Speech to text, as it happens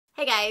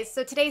Hey guys,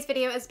 so today's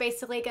video is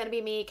basically going to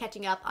be me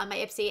catching up on my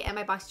Ipsy and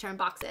my Boxycharm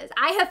boxes.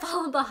 I have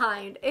fallen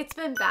behind. It's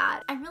been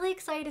bad. I'm really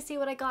excited to see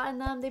what I got in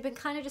them. They've been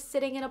kind of just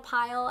sitting in a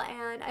pile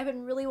and I've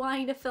been really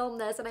wanting to film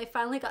this and I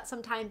finally got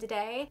some time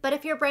today. But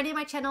if you're brand new to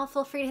my channel,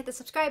 feel free to hit the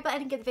subscribe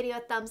button and give the video a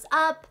thumbs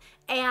up.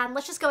 And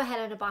let's just go ahead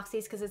and unbox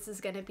these because this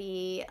is going to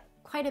be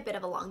quite a bit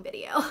of a long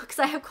video because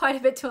I have quite a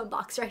bit to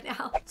unbox right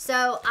now.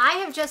 So I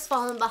have just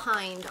fallen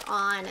behind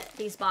on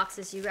these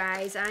boxes, you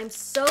guys. I'm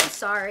so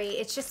sorry.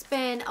 It's just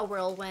been a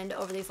whirlwind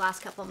over these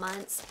last couple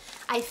months.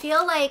 I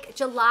feel like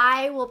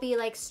July will be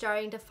like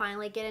starting to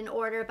finally get in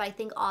order, but I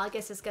think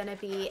August is gonna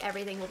be,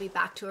 everything will be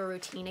back to a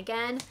routine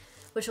again,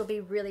 which will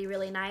be really,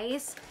 really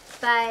nice.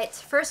 But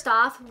first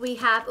off, we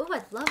have, oh,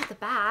 I love the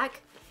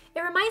back. It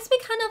reminds me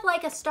kind of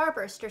like a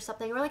starburst or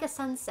something, or like a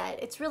sunset.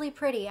 It's really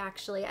pretty,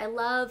 actually. I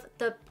love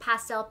the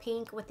pastel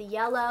pink with the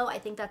yellow. I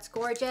think that's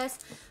gorgeous.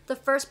 The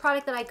first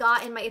product that I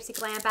got in my Ipsy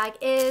Glam bag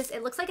is,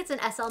 it looks like it's an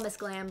SL Miss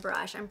Glam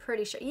brush. I'm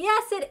pretty sure.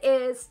 Yes, it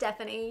is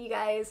Stephanie, you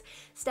guys.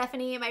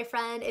 Stephanie, my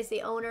friend, is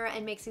the owner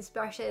and makes these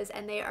brushes,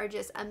 and they are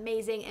just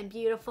amazing and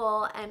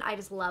beautiful, and I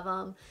just love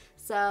them.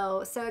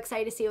 So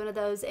excited to see one of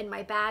those in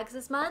my bags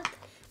this month.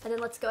 And then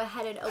let's go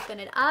ahead and open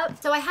it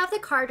up. So I have the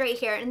card right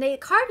here, and the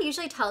card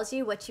usually tells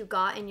you what you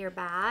got in your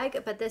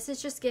bag, but this is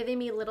just giving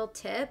me little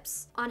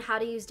tips on how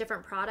to use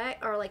different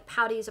product, or like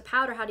how to use a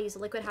powder, how to use a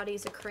liquid, how to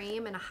use a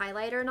cream and a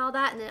highlighter and all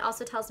that. And then it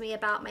also tells me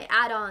about my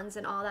add-ons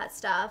and all that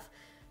stuff.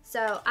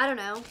 So I don't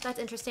know, that's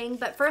interesting.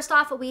 But first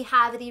off, we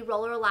have the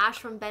Roller Lash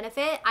from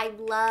Benefit. I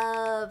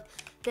love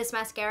this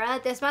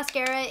mascara. This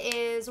mascara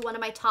is one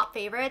of my top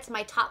favorites.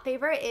 My top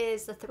favorite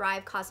is the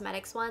Thrive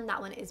Cosmetics one. That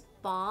one is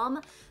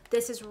bomb.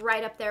 This is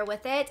right up there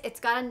with it. It's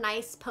got a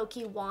nice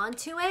pokey wand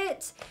to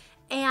it,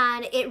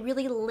 and it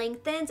really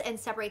lengthens and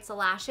separates the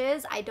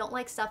lashes. I don't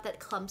like stuff that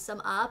clumps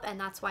them up, and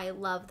that's why I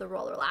love the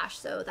Roller Lash.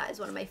 So that is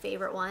one of my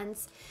favorite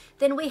ones.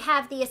 Then we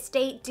have the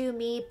Estate Do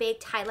Me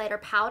Baked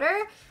Highlighter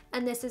Powder,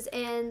 and this is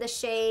in the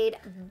shade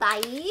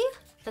Bye.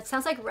 That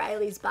sounds like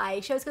Riley's bye.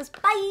 She always goes,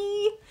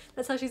 bye.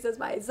 That's how she says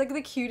bye. It's like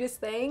the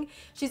cutest thing.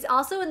 She's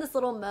also in this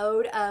little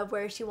mode of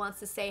where she wants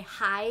to say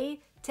hi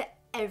to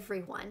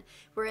everyone.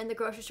 We're in the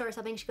grocery store or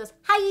something, she goes,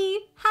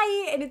 hi,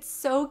 hi, and it's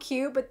so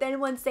cute. But then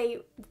once they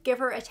give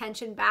her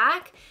attention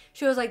back,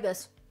 she goes like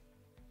this.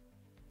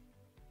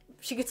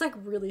 She gets like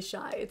really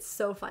shy. It's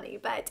so funny.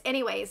 But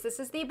anyways, this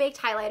is the baked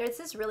highlighter. This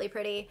is really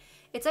pretty.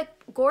 It's a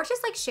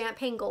gorgeous like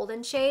champagne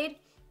golden shade.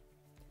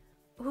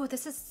 Ooh,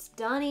 this is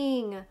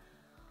stunning.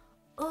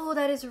 Oh,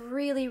 that is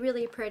really,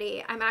 really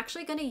pretty. I'm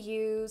actually gonna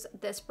use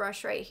this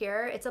brush right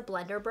here. It's a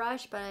blender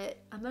brush, but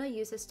I'm gonna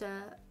use this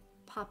to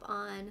pop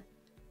on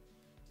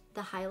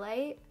the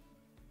highlight.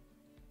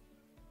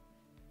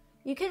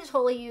 You can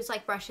totally use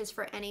like brushes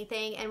for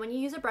anything, and when you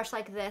use a brush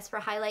like this for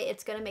highlight,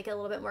 it's gonna make it a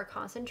little bit more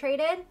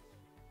concentrated.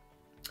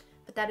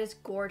 But that is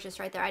gorgeous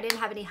right there. I didn't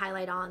have any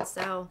highlight on,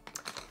 so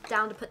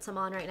down to put some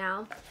on right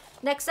now.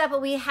 Next up,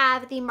 we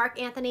have the Marc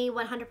Anthony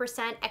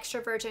 100%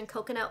 extra virgin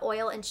coconut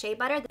oil and shea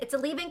butter. It's a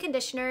leave-in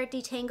conditioner,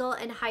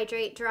 detangle and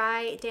hydrate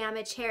dry,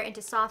 damaged hair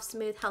into soft,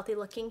 smooth, healthy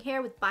looking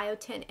hair with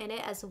biotin in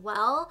it as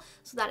well.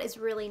 So that is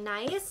really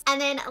nice.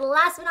 And then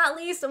last but not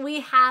least,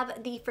 we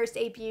have the First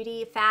Aid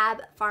Beauty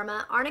Fab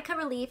Pharma Arnica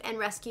Relief and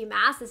Rescue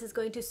Mask. This is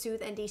going to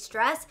soothe and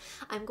de-stress.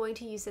 I'm going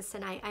to use this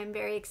tonight. I'm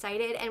very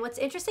excited. And what's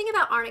interesting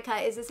about Arnica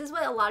is this is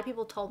what a lot of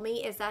people told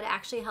me, is that it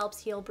actually helps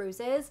heal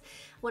bruises.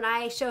 When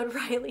I showed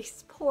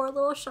Riley's poor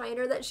little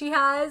shiner that she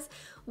has,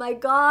 my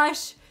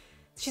gosh,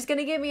 she's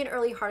gonna give me an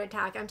early heart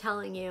attack, I'm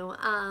telling you.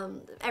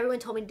 Everyone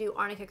told me to do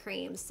Arnica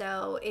cream,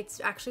 so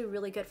it's actually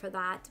really good for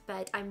that.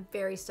 But I'm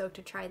very stoked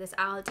to try this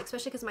out,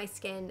 especially because my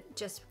skin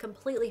just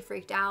completely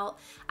freaked out.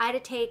 I had to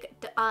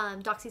take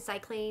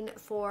doxycycline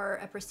for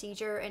a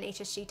procedure, an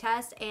HSG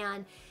test,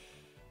 and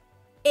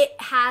it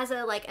has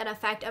an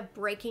effect of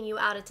breaking you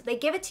out. They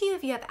give it to you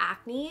if you have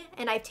acne,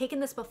 and I've taken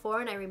this before,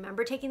 and I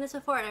remember taking this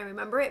before, and I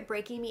remember it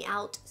breaking me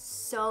out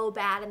so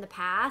bad in the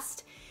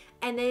past.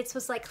 And then it's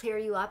supposed to like clear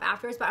you up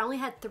afterwards, but I only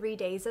had 3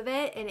 days of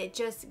it, and it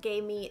just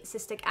gave me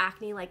cystic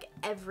acne like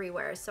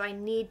everywhere. So I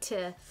need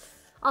to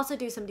also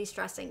do some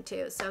de-stressing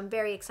too. So I'm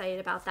very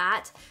excited about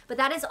that. But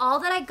that is all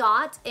that I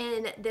got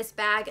in this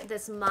bag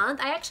this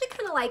month. I actually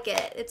kind of like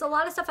it. It's a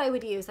lot of stuff I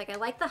would use. Like I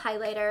like the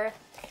highlighter.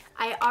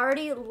 I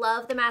already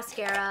love the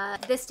mascara.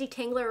 This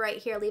detangler right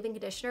here, leave-in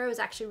conditioner, was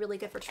actually really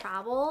good for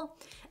travel.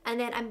 And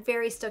then I'm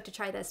very stoked to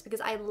try this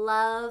because I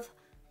love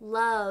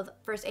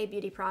First Aid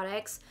Beauty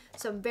products.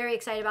 So I'm very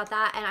excited about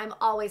that, and I'm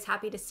always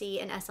happy to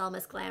see an SL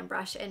Miss Glam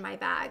brush in my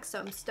bag. So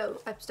I'm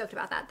stoked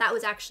about that. That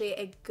was actually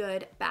a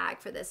good bag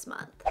for this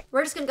month.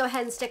 We're just gonna go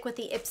ahead and stick with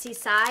the Ipsy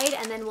side,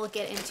 and then we'll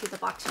get into the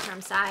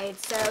Boxycharm side.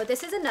 So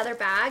this is another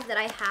bag that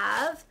I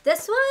have.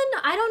 This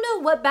one, I don't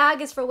know what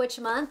bag is for which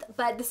month,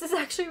 but this is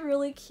actually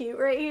really cute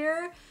right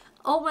here.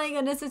 Oh my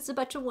goodness, it's a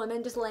bunch of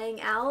women just laying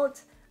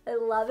out. I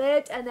love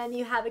it. And then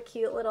you have a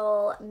cute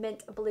little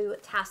mint blue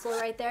tassel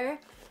right there.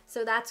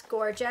 So that's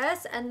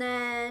gorgeous. And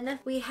then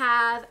we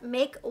have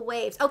Make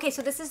Waves. Okay,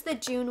 so this is the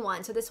June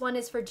one. So this one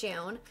is for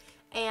June.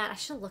 And I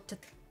should have looked at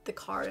the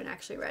card and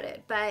actually read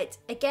it. But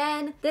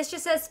again, this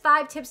just says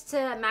 5 tips to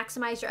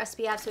maximize your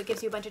SPF. So it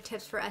gives you a bunch of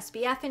tips for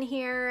SPF in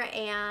here,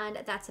 and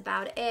that's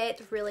about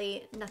it.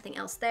 Really nothing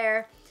else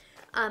there.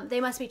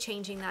 They must be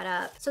changing that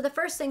up. So the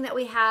first thing that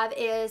we have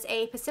is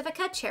a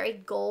Pacifica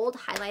Cherry Gold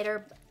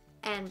Highlighter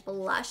and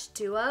Blush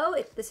Duo.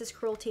 This is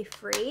cruelty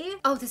free.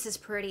 Oh, this is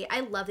pretty.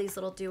 I love these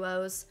little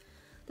duos.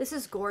 This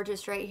is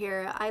gorgeous right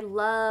here. I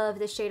love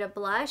this shade of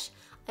blush.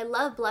 I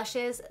love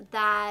blushes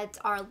that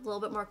are a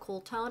little bit more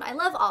cool tone. I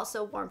love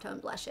also warm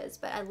tone blushes,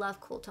 but I love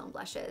cool tone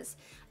blushes.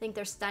 I think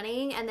they're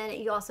stunning. And then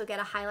you also get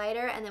a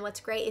highlighter. And then what's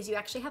great is you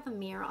actually have a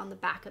mirror on the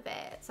back of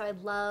it. So I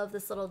love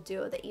this little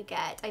duo that you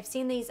get. I've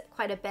seen these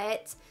quite a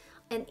bit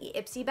in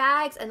Ipsy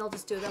bags, and they'll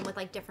just do them with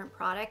like different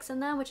products in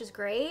them, which is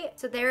great.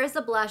 So there is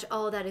the blush.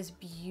 Oh, that is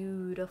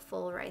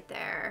beautiful right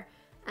there.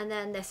 And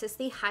then this is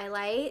the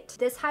highlight.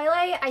 This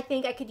highlight, I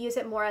think I could use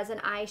it more as an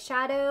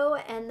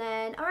eyeshadow, and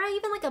then, or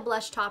even like a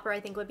blush topper I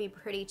think would be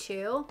pretty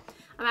too.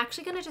 I'm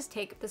actually gonna just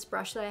take this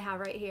brush that I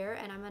have right here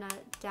and I'm gonna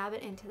dab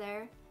it into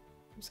there.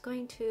 I'm just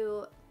going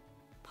to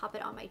pop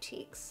it on my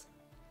cheeks.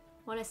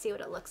 I want to see what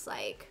it looks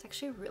like. It's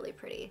actually really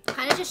pretty.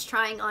 Kind of just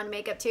trying on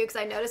makeup too, because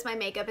I noticed my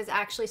makeup is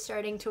actually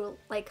starting to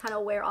like kind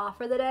of wear off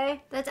for the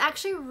day. That's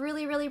actually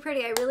really, really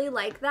pretty. I really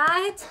like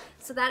that.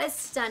 So that is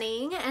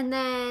stunning. And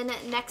then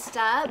next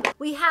up,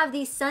 we have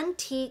the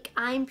Sunteak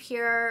I'm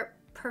Pure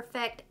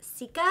Perfect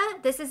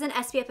Cica. This is an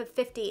SPF of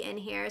 50 in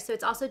here, so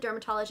it's also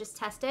dermatologist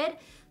tested.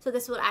 So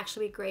this would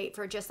actually be great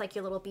for just like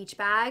your little beach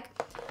bag.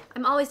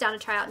 I'm always down to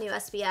try out new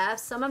SPFs.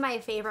 Some of my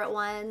favorite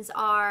ones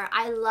are,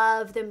 I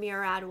love the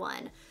Murad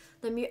one.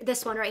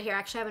 This one right here,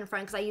 actually I have in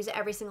front because I use it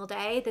every single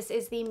day. This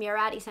is the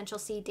Murad Essential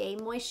C Day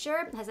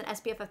Moisture. It has an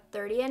SPF of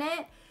 30 in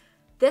it.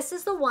 This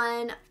is the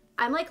one,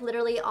 I'm like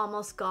literally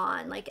almost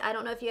gone. Like, I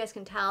don't know if you guys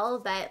can tell,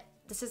 but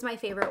this is my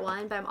favorite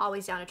one, but I'm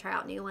always down to try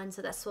out new ones,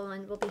 so this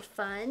one will be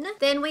fun.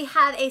 Then we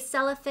have a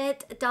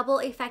Cellofit Double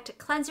Effect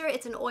Cleanser.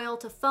 It's an oil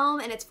to foam,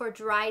 and it's for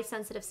dry,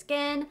 sensitive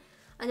skin.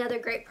 Another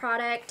great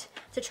product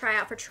to try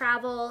out for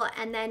travel.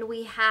 And then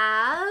we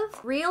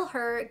have Real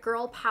Her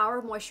Girl Power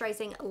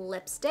Moisturizing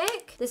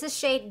Lipstick. This is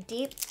shade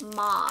Deep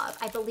Mauve.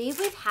 I believe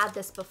we've had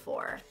this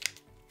before.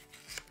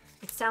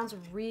 It sounds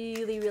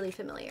really, really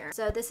familiar.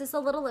 So this is a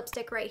little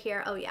lipstick right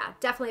here. Oh yeah,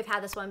 definitely have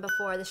had this one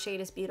before. The shade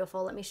is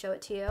beautiful. Let me show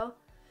it to you.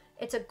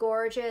 It's a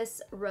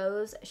gorgeous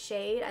rose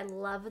shade. I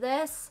love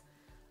this.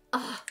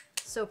 Oh,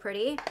 so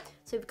pretty.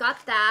 So we've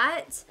got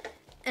that.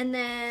 And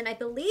then I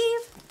believe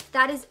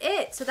that is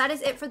it. So that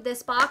is it for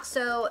this box.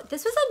 So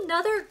this was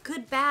another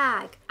good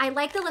bag. I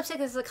like the lipstick.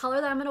 This is the color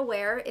that I'm gonna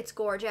wear. It's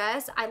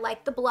gorgeous. I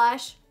like the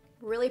blush,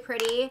 really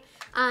pretty.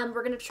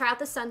 We're gonna try out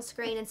the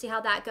sunscreen and see how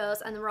that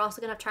goes. And then we're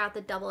also gonna try out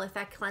the Double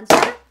Effect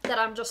Cleanser that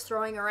I'm just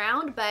throwing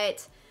around.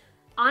 But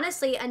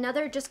honestly,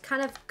 another just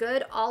kind of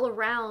good all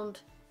around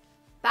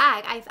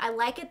bag. I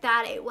like it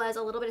that it was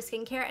a little bit of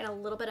skincare and a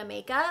little bit of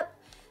makeup.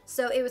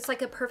 So it was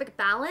like a perfect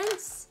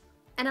balance.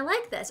 And I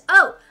like this.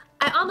 Oh,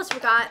 I almost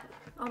forgot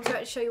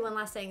to show you one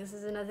last thing. This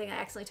is another thing I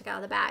accidentally took out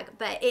of the bag,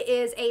 but it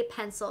is a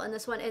pencil, and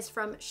this one is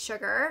from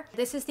Sugar.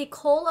 This is the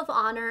Kohl of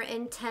Honor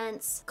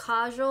Intense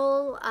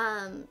Casual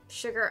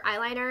Sugar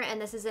Eyeliner,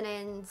 and this is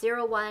in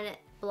 01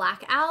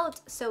 Blackout.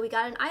 So we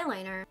got an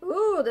eyeliner.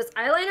 Ooh, this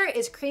eyeliner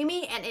is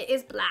creamy and it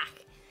is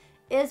black.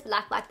 It is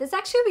black. This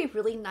actually would be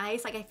really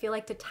nice, like I feel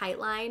like to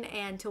tightline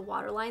and to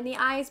waterline the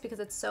eyes because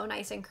it's so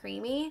nice and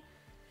creamy.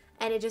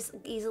 And it just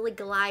easily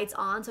glides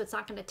on, so it's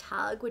not gonna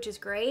tug, which is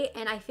great.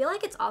 And I feel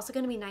like it's also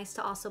gonna be nice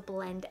to also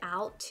blend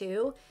out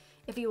too,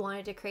 if you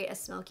wanted to create a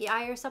smoky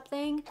eye or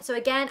something. So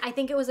again, I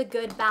think it was a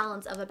good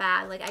balance of a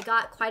bag. Like I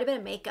got quite a bit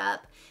of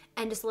makeup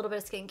and just a little bit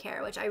of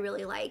skincare, which I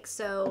really like.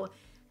 So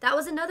that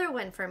was another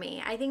win for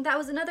me. I think that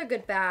was another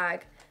good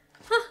bag.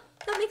 Huh.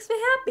 That makes me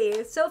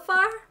happy. So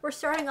far, we're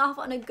starting off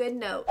on a good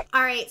note.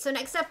 All right, so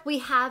next up we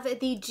have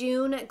the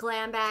June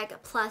Glam Bag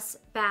Plus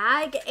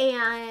bag,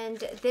 and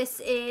this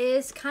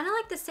is kind of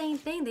like the same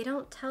thing. They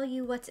don't tell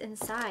you what's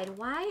inside.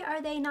 Why are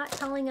they not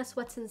telling us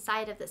what's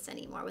inside of this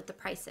anymore with the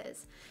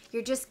prices?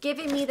 You're just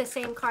giving me the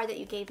same card that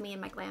you gave me in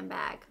my glam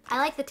bag. I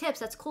like the tips,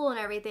 that's cool and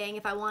everything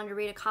if I wanted to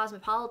read a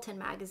Cosmopolitan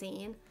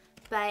magazine,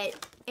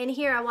 but in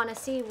here I want to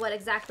see what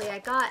exactly I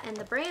got and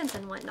the brands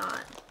and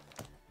whatnot,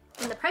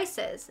 and the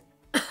prices.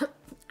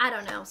 I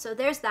don't know. So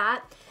there's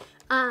that.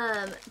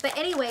 But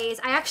anyways,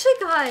 I actually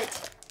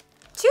got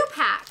 2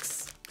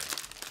 packs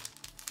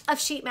of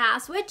sheet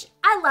masks, which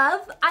I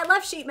love. I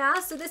love sheet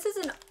masks. So this is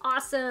an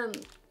awesome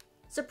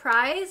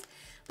surprise,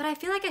 but I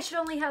feel like I should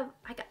only have,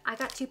 I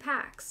got 2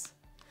 packs.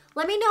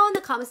 Let me know in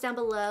the comments down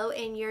below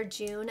in your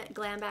June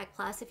Glam Bag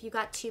Plus if you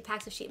got 2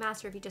 packs of sheet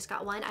masks or if you just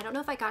got 1. I don't know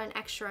if I got an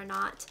extra or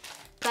not,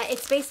 but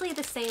it's basically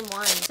the same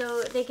one.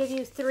 So they give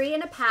you 3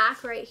 in a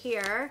pack right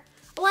here.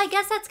 Well, I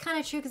guess that's kind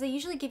of true because they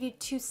usually give you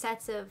 2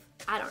 sets of,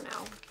 I don't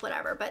know,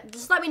 whatever. But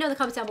just let me know in the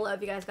comments down below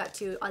if you guys got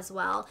 2 as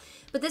well.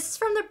 But this is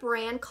from the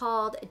brand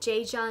called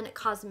Jaejun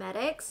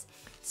Cosmetics.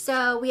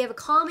 So we have a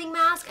calming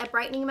mask, a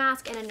brightening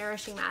mask, and a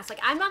nourishing mask.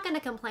 Like, I'm not going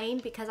to complain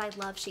because I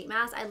love sheet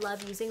masks. I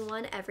love using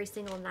one every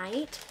single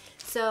night.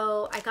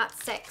 So I got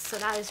 6, so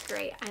that is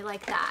great. I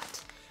like that.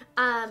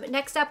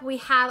 Next up, we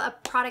have a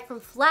product from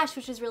Flesh,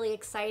 which is really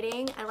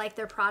exciting. I like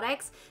their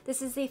products.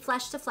 This is the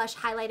Flesh to Flesh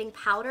Highlighting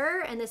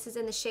Powder, and this is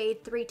in the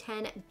shade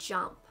 310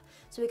 Jump.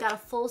 So we got a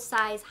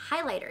full-size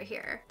highlighter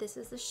here. This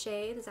is the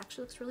shade. This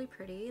actually looks really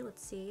pretty.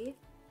 Let's see.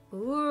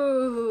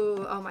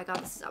 Ooh, oh my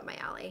God, this is up my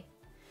alley.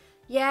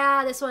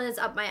 Yeah, this one is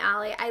up my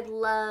alley. I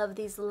love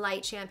these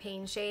light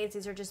champagne shades.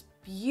 These are just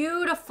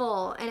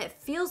beautiful, and it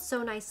feels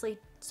so nicely,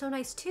 so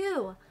nice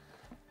too.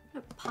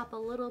 I'm gonna pop a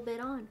little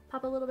bit on,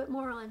 pop a little bit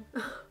more on.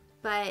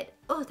 But,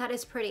 oh, that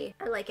is pretty.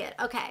 I like it.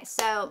 Okay,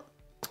 so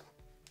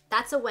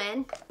that's a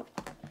win.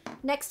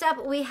 Next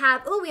up, we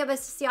have a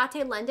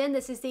Ciate London.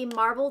 This is the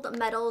Marbled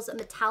Metals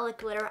Metallic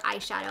Glitter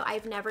Eyeshadow.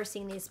 I've never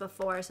seen these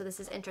before, so this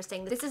is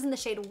interesting. This is in the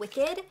shade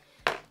Wicked.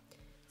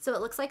 So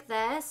it looks like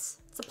this.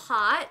 It's a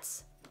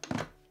pot.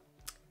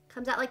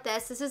 Comes out like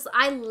this.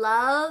 I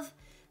love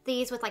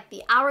these with like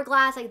the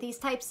hourglass, like these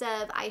types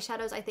of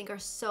eyeshadows I think are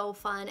so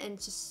fun and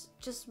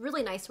just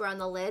really nice to wear on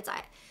the lids.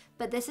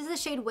 But this is the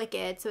shade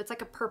Wicked, so it's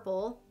like a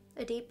purple,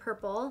 a deep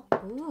purple.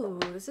 Ooh,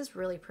 this is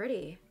really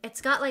pretty.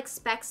 It's got like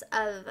specks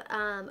of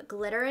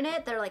glitter in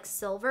it. They're like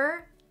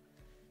silver.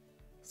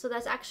 So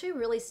that's actually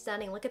really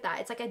stunning. Look at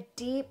that. It's like a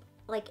deep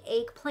like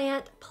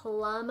eggplant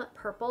plum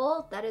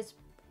purple. That is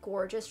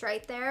gorgeous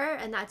right there,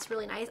 and that's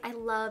really nice. I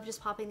love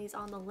just popping these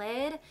on the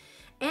lid,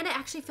 and it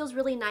actually feels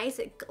really nice.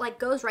 It like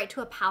goes right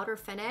to a powder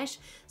finish,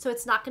 so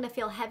it's not going to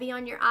feel heavy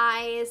on your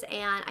eyes,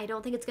 and I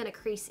don't think it's going to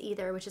crease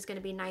either, which is going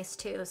to be nice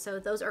too. So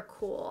those are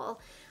cool.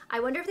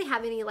 I wonder if they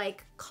have any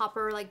like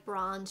copper, like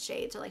bronze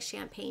shades or like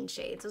champagne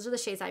shades. Those are the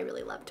shades I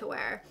really love to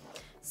wear.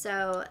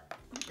 So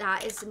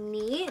that is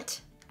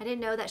neat. I didn't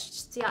know that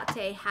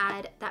Ciate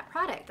had that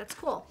product. That's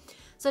cool.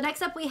 So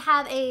next up we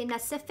have a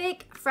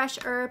Nacific Fresh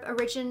Herb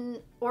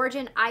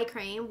Origin Eye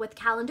Cream with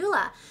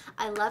Calendula.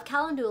 I love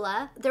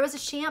Calendula. There was a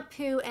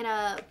shampoo and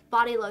a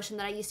body lotion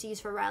that I used to use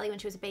for Riley when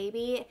she was a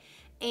baby,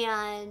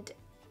 and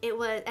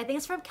I think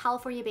it's from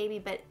California Baby,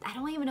 but I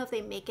don't even know if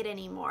they make it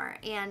anymore.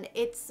 And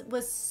it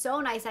was so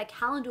nice, had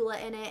Calendula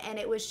in it, and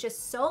it was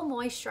just so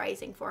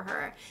moisturizing for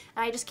her.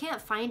 And I just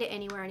can't find it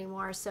anywhere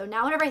anymore. So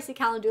now whenever I see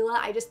Calendula,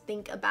 I just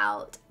think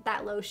about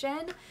that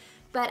lotion.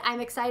 But I'm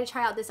excited to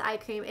try out this eye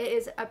cream. It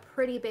is a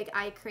pretty big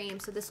eye cream,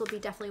 so this will be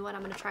definitely one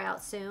I'm gonna try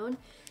out soon.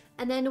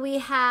 And then we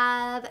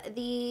have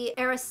the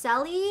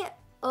Araceli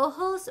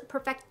Ojos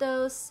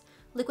Perfectos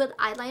Liquid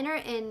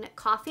Eyeliner in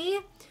Coffee.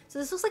 So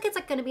this looks like it's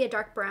like gonna be a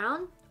dark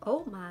brown.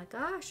 Oh my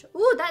gosh.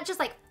 Ooh, that just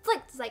like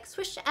flicked, like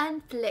swish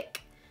and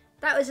flick.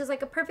 That was just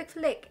like a perfect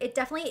flick. It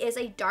definitely is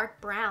a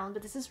dark brown,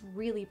 but this is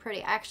really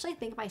pretty. I actually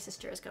think my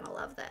sister is gonna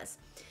love this.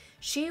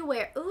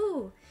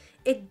 Ooh.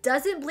 It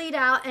doesn't bleed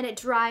out, and it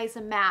dries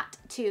matte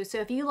too. So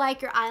if you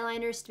like your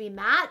eyeliners to be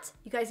matte,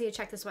 you guys need to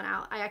check this one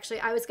out.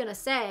 I was gonna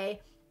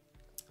say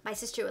my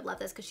sister would love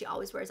this because she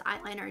always wears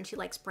eyeliner and she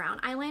likes brown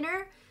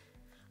eyeliner,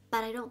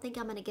 but I don't think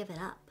I'm gonna give it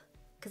up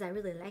because I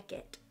really like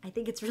it. I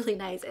think it's really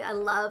nice. I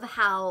love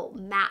how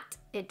matte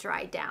it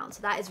dried down.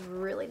 So that is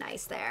really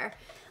nice there.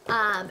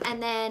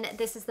 And then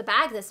this is the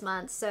bag this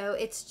month. So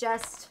it's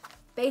just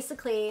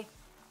basically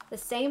the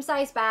same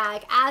size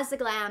bag as the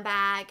Glam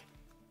bag,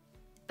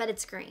 but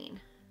it's green.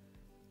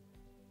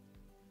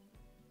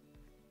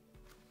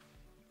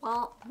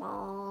 I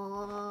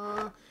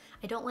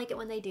don't like it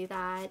when they do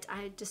that.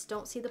 I just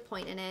don't see the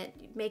point in it.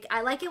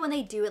 I like it when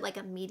they do it like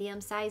a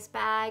medium-sized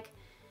bag.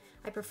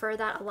 I prefer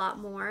that a lot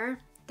more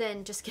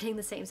than just getting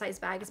the same size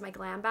bag as my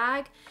Glam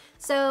bag.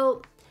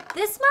 So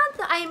this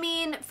month, I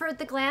mean, for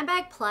the Glam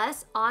Bag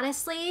Plus,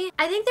 honestly,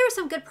 I think there were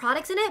some good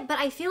products in it, but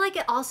I feel like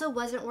it also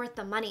wasn't worth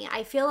the money.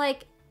 I feel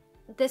like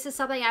this is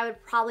something I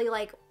would probably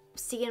like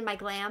see in my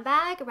Glam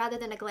bag rather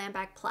than a Glam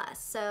Bag Plus.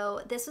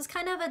 So this was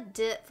kind of a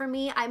dip for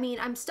me. I mean,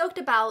 I'm stoked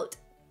about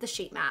the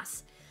sheet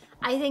mask.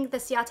 I think the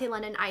Ciate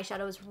London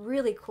eyeshadow is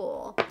really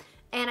cool.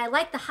 And I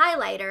like the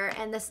highlighter,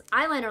 and this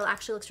eyeliner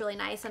actually looks really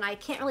nice. And I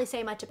can't really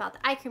say much about the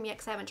eye cream yet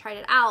because I haven't tried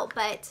it out,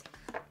 but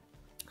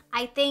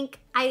I think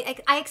I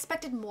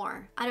expected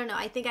more. I don't know.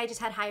 I think I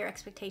just had higher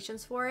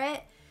expectations for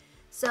it.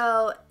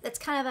 So it's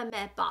kind of a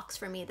meh box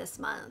for me this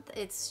month.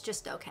 It's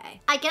just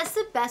okay. I guess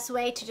the best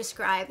way to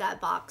describe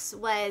that box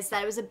was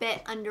that it was a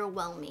bit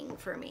underwhelming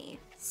for me.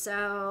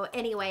 So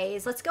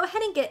anyways, let's go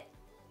ahead and get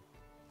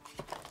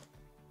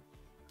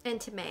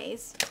into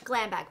May's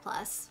Glam Bag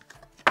Plus.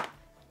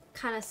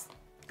 Kind of,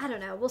 I don't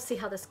know, we'll see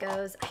how this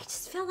goes. I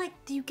just feel like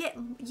you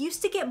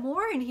used to get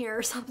more in here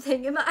or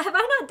something. Have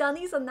I not done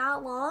these in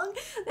that long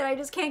that I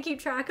just can't keep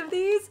track of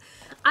these?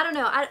 I don't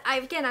know.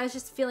 Again, I was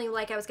just feeling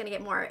like I was gonna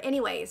get more.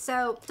 Anyway,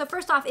 so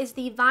first off is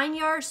the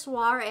Vineyard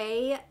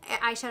Soiree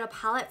eyeshadow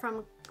palette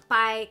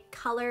by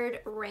Colored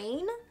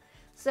Rain.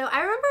 So I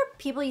remember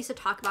people used to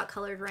talk about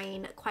Colored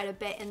Rain quite a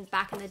bit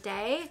back in the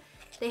day.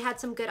 They had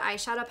some good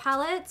eyeshadow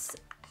palettes,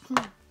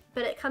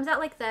 but it comes out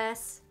like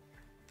this.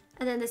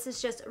 And then this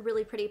is just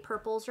really pretty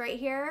purples right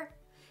here.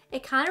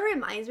 It kind of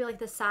reminds me like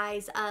the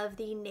size of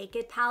the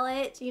Naked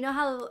palette. You know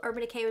how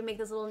Urban Decay would make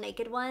those little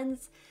Naked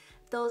ones?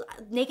 those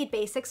Naked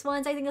Basics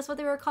ones, I think that's what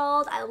they were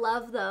called. I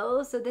love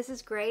those. So this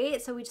is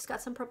great. So we just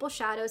got some purple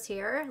shadows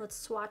here. Let's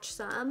swatch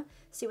some,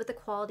 see what the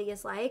quality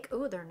is like.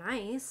 Oh, they're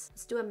nice.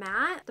 Let's do a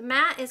matte. The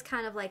matte is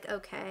kind of like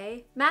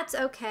okay. Matte's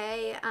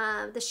okay.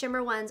 The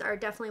shimmer ones are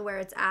definitely where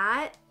it's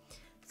at.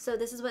 So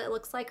this is what it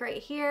looks like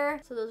right here.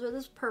 So those are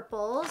those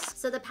purples.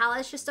 So the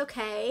palette's just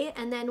okay.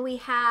 And then we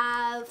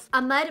have a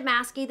Mud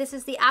Masky. This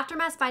is the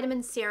Aftermath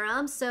Vitamin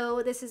Serum.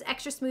 So this is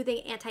extra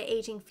smoothing,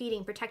 anti-aging,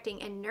 feeding,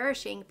 protecting, and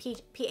nourishing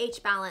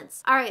pH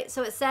balance. All right,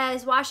 so it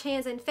says wash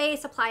hands and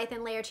face, apply a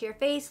thin layer to your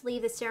face,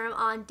 leave the serum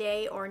on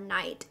day or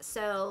night.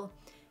 So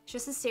it's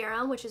just a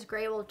serum, which is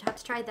great. We'll have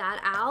to try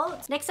that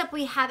out. Next up,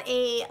 we have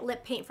a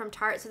lip paint from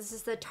Tarte. So this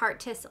is the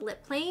Tarteist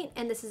lip paint,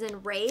 and this is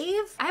in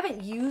Rave. I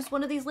haven't used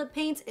one of these lip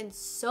paints in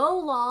so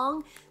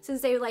long,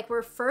 since they like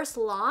were first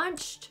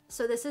launched.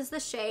 So this is the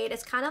shade.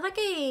 It's kind of like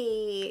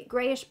a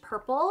grayish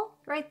purple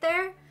right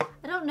there.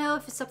 I don't know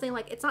if it's something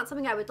like, it's not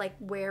something I would like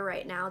wear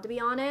right now, to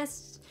be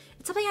honest.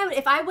 It's something I would,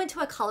 if I went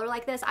to a color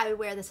like this, I would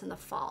wear this in the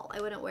fall. I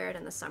wouldn't wear it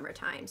in the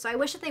summertime. So I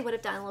wish that they would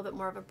have done a little bit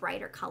more of a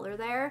brighter color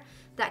there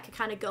that could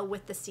kind of go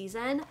with the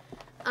season.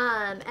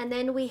 And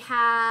then we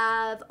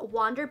have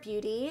Wander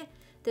Beauty.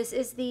 This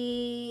is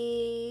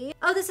the,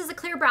 oh, this is a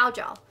clear brow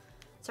gel.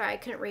 Sorry, I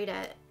couldn't read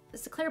it.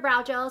 It's a clear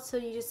brow gel, so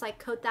you just like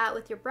coat that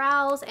with your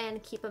brows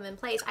and keep them in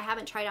place. I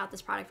haven't tried out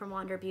this product from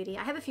Wander Beauty.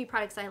 I have a few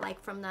products I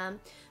like from them,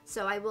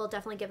 so I will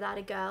definitely give that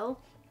a go.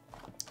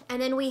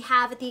 And then we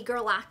have the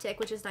Galactic,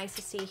 which is nice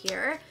to see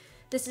here.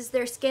 This is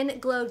their Skin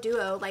Glow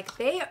Duo. Like,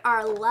 they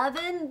are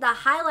loving the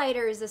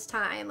highlighters this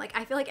time. Like,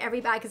 I feel like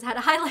every bag has had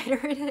a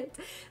highlighter in it.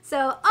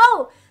 So,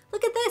 oh,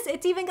 look at this.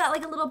 It's even got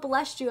like a little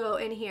blush duo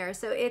in here.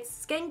 So it's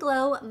Skin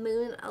Glow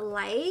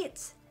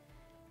Moonlight.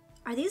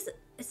 Are these,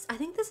 I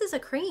think this is a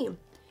cream.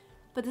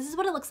 But this is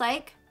what it looks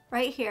like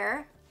right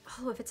here.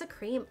 Oh, if it's a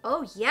cream,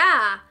 oh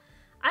yeah.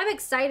 I'm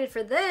excited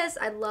for this.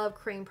 I love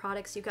cream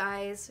products, you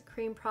guys.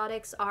 Cream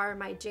products are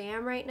my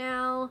jam right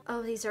now.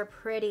 Oh, these are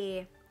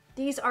pretty.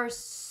 These are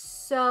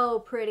so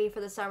pretty for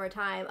the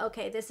summertime.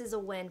 Okay, this is a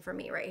win for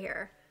me right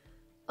here.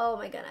 Oh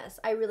my goodness,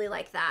 I really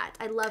like that.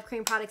 I love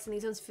cream products and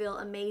these ones feel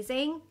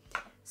amazing.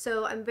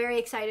 So I'm very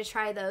excited to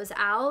try those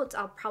out.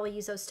 I'll probably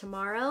use those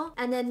tomorrow.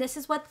 And then this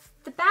is what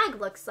the bag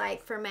looks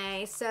like for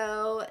May.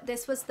 So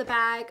this was the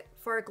bag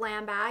for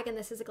Glam Bag, and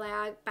this is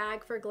a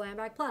bag for Glam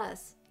Bag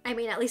Plus. I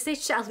mean, at least they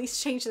should at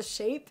least change the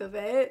shape of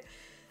it.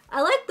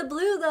 I like the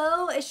blue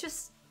though. It's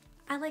just,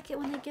 I like it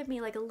when they give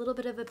me like a little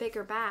bit of a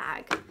bigger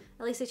bag.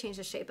 At least they changed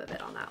the shape of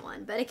it on that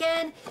one. But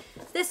again,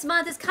 this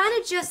month is kind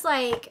of just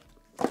like,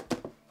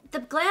 the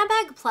Glam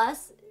Bag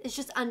Plus is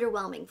just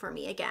underwhelming for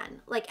me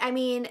again. Like, I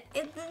mean,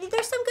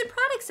 there's some good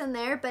products in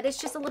there, but it's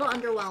just a little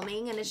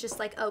underwhelming and it's just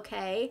like,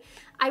 okay.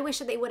 I wish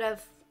that they would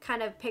have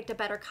kind of picked a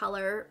better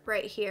color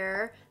right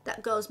here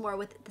that goes more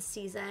with the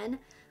season.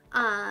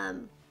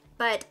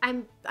 But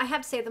I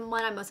have to say the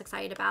one I'm most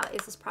excited about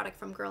is this product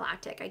from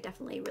Galactic. I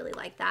definitely really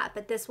like that.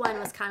 But this one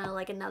was kind of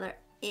like another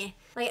eh.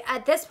 Like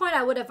at this point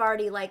I would have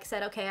already like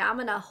said, okay, I'm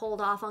gonna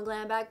hold off on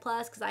Glam Bag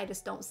Plus because I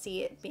just don't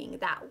see it being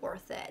that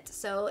worth it.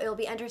 So it'll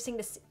be interesting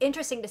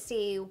to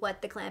see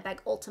what the Glam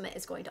Bag Ultimate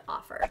is going to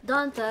offer.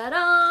 Dun da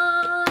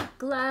da!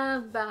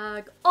 Glam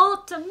Bag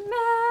Ultimate!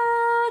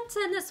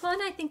 And this one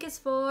I think is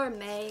for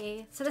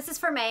May. So this is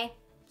for May.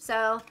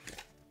 So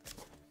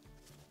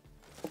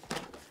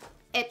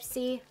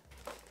Ipsy,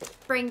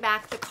 bring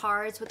back the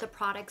cards with the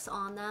products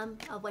on them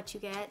of what you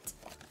get.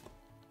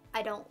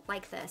 I don't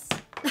like this.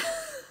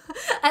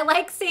 I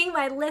like seeing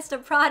my list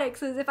of products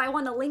because if I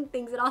want to link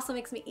things, it also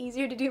makes me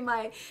easier to do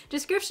my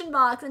description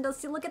box and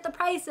to look at the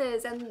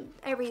prices and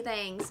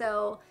everything.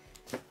 So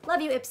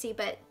love you, Ipsy,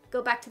 but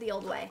go back to the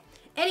old way.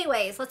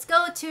 Anyways, let's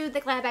go to the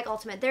Glam Bag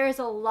Ultimate. There is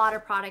a lot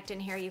of product in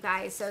here, you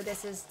guys. So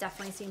this is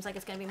definitely seems like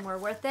it's going to be more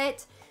worth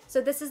it.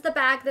 So this is the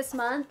bag this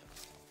month.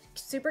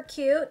 Super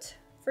cute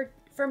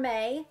for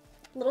May.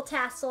 Little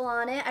tassel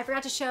on it. I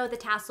forgot to show the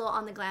tassel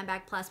on the Glam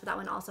Bag Plus, but that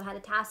one also had a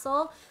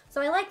tassel.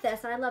 So I like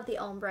this, and I love the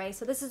ombre.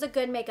 So this is a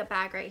good makeup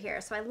bag right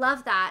here. So I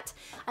love that.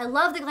 I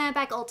love the Glam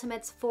Bag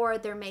Ultimates for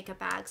their makeup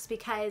bags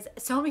because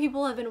so many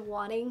people have been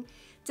wondering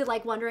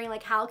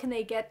like how can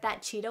they get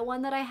that cheetah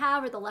one that I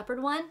have or the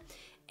leopard one.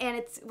 And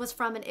it was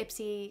from an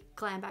Ipsy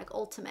Glam Bag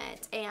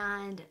Ultimate,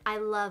 and I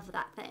love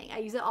that thing. I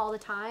use it all the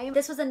time.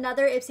 This was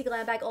another Ipsy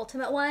Glam Bag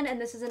Ultimate one, and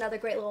this is another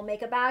great little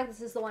makeup bag.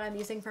 This is the one I'm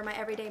using for my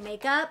everyday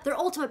makeup. Their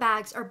Ultimate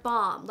bags are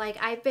bomb. Like,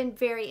 I've been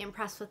very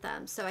impressed with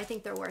them, so I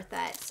think they're worth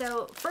it.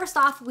 So first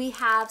off, we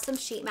have some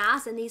sheet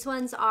masks, and these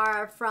ones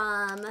are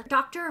from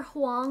Dr.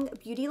 Huang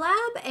Beauty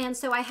Lab, and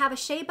so I have a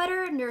Shea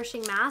Butter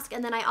Nourishing Mask,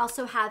 and then I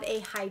also have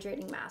a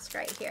hydrating mask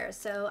right here.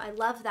 So I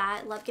love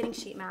that. Love getting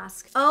sheet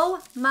masks.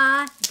 Oh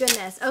my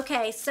goodness.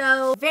 Okay,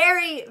 so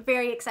very,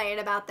 very excited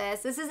about this.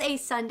 This is a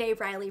Sunday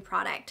Riley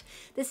product.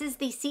 This is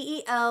the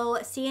CEO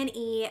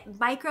CNE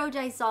Micro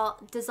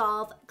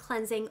Dissolve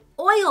Cleansing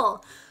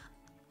Oil.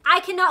 I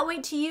cannot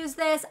wait to use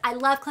this. I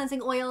love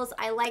cleansing oils.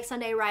 I like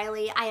Sunday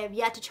Riley. I have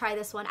yet to try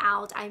this one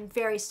out. I'm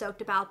very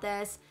stoked about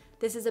this.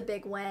 This is a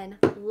big win.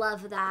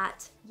 Love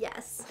that.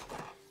 Yes.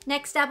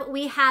 Next up,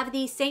 we have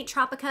the Saint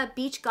Tropica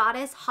Beach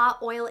Goddess Hot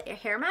Oil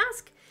Hair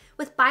Mask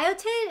with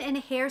biotin and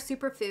hair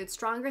superfood,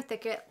 stronger,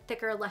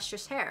 thicker,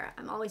 lustrous hair.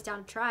 I'm always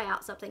down to try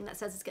out something that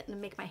says it's going to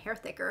make my hair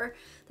thicker.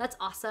 That's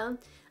awesome.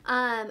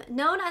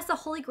 Known as the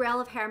holy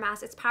grail of hair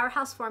masks, its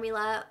powerhouse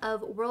formula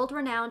of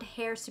world-renowned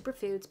hair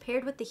superfoods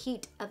paired with the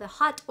heat of a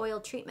hot oil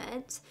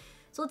treatment.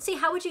 So let's see,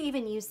 how would you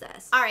even use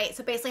this? All right,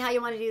 so basically how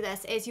you want to do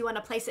this is you want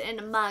to place it in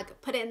a mug,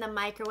 put it in the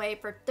microwave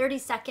for 30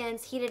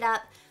 seconds, heat it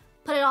up,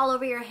 put it all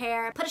over your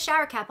hair, put a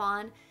shower cap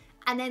on,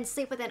 and then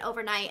sleep with it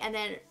overnight, and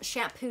then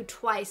shampoo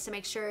twice to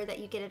make sure that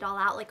you get it all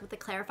out, like with the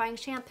clarifying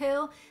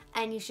shampoo,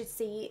 and you should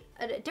see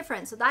a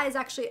difference. So that is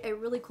actually a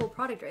really cool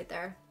product right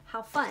there.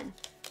 How fun.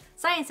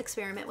 Science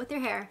experiment with your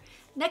hair.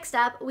 Next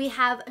up, we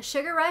have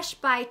Sugar Rush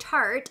by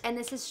Tarte, and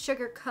this is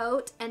Sugar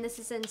Coat, and this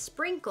is in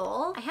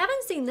Sprinkle. I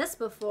haven't seen this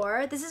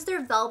before. This is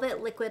their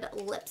Velvet Liquid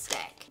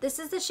Lipstick. This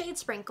is the shade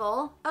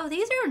Sprinkle. Oh,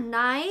 these are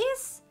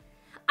nice.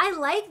 I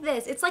like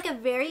this. It's like a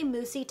very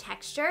moussey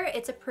texture.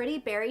 It's a pretty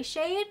berry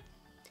shade.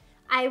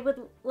 I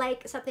would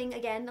like something,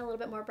 again, a little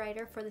bit more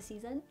brighter for the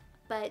season,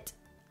 but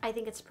I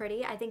think it's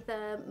pretty. I think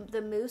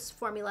the mousse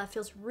formula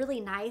feels really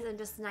nice and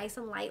just nice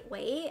and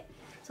lightweight.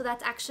 So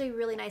that's actually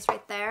really nice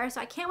right there. So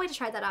I can't wait to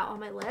try that out on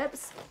my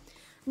lips.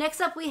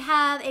 Next up, we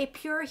have a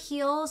Pure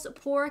Heals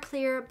Pore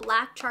Clear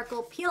Black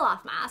Charcoal Peel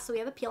Off Mask. So we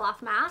have a peel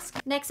off mask.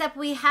 Next up,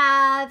 we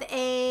have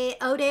a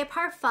Eau de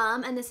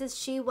Parfum, and this is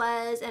She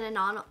Was an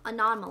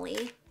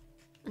Anomaly.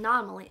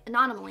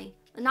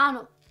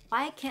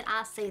 Why can't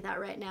I say that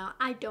right now?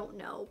 I don't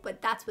know,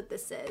 but that's what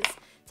this is.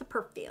 It's a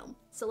perfume.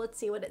 So let's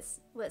see what it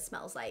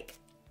smells like.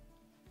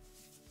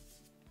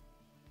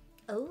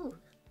 Oh.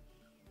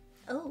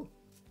 Oh.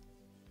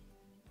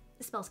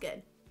 It smells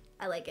good.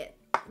 I like it.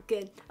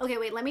 Good. Okay,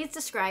 wait, let me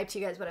describe to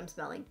you guys what I'm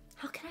smelling.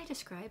 How can I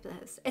describe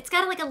this? It's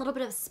got like a little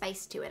bit of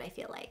spice to it, I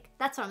feel like.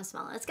 That's what I'm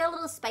smelling. It's got a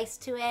little spice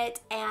to it,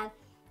 and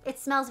it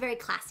smells very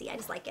classy. I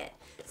just like it.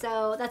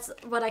 So that's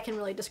what I can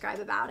really describe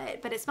about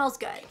it, but it smells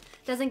good.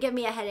 Doesn't give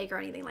me a headache or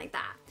anything like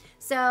that.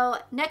 So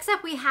next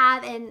up we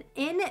have an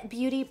In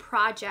Beauty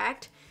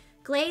Project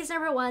Glaze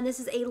 #1. This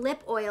is a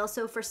lip oil,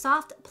 so for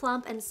soft,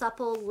 plump, and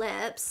supple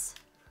lips.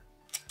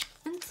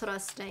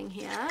 Interesting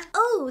here.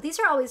 Oh, these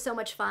are always so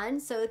much fun.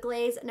 So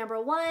Glaze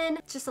 #1,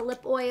 it's just a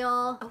lip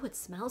oil. Oh, it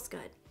smells good.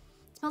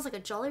 It smells like a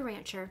Jolly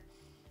Rancher.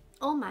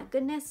 Oh my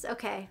goodness.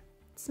 Okay,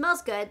 it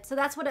smells good. So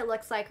that's what it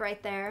looks like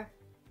right there.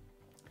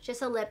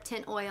 Just a lip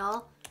tint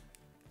oil.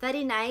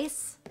 Very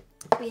nice.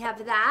 We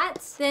have that.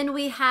 Then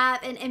we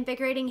have an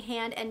invigorating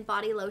hand and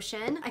body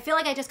lotion. I feel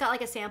like I just got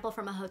like a sample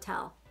from a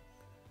hotel.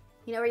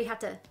 You know, where you have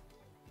to,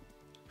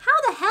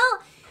 how the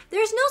hell?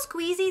 There's no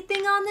squeezy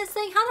thing on this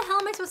thing. How the hell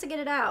am I supposed to get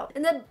it out?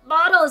 And the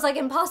bottle is like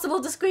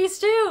impossible to squeeze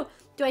too.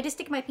 Do I just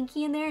stick my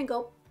pinky in there and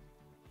go,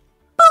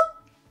 boop?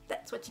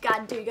 That's what you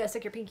gotta do. You gotta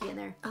stick your pinky in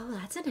there. Oh,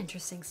 that's an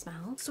interesting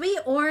smell. Sweet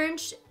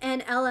Orange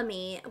and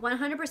LME,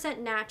 100%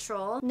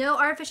 natural. No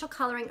artificial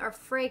coloring or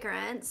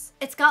fragrance.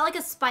 It's got like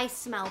a spice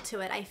smell to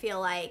it, I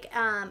feel like.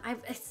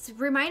 It's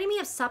reminding me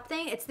of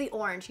something. It's the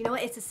orange. You know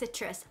what? It's a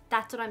citrus.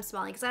 That's what I'm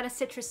smelling. It's got a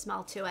citrus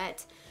smell to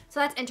it. So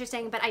that's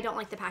interesting, but I don't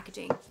like the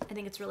packaging. I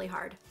think it's really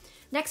hard.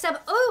 Next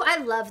up, oh, I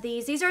love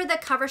these. These are the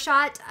Cover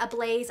Shot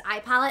Blaze Eye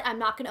Palette. I'm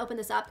not gonna open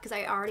this up because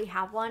I already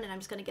have one, and I'm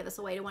just gonna give this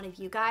away to one of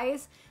you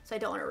guys, so I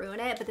don't wanna ruin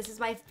it, but this is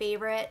my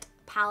favorite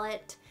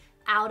palette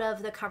out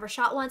of the Cover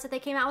Shot ones that they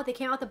came out with. They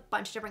came out with a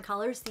bunch of different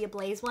colors. The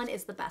Ablaze one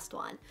is the best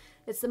one.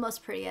 It's the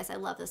most prettiest. I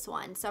love this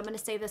one. So I'm gonna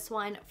save this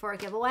one for a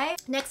giveaway.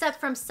 Next up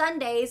from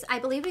Sundays, I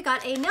believe we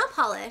got a nail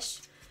polish,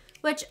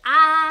 which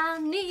I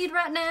need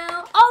right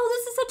now.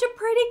 Oh, this is such a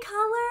pretty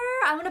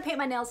color. I'm gonna paint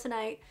my nails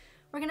tonight.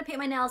 We're gonna paint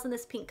my nails in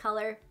this pink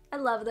color. I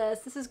love this.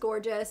 This is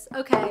gorgeous.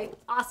 Okay,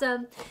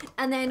 awesome.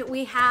 And then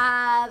we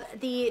have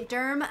the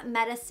Derm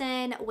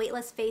Medicine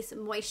Weightless Face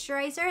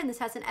Moisturizer, and this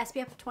has an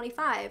SPF of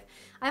 25.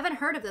 I haven't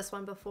heard of this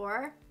one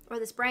before, or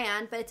this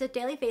brand, but it's a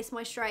daily face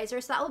moisturizer,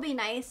 so that will be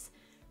nice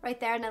right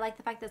there, and I like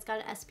the fact that it's got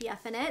an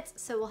SPF in it,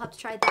 so we'll have to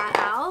try that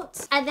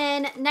out. And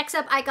then next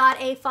up, I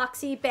got a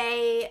Foxy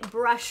Bay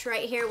brush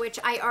right here, which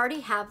I already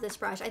have this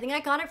brush. I think I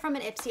got it from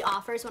an Ipsy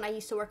offers when I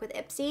used to work with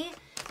Ipsy,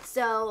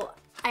 so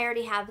I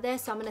already have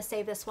this, so I'm gonna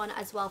save this one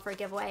as well for a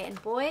giveaway,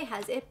 and boy,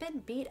 has it been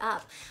beat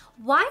up.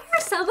 Why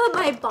are some of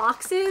my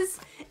boxes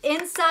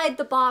inside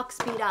the box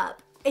beat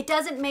up? It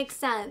doesn't make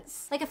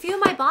sense. Like a few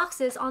of my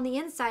boxes on the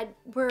inside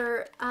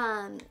were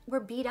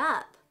beat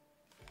up.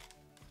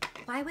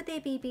 Why would they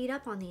be beat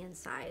up on the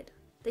inside?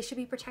 They should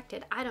be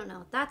protected. I don't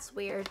know. That's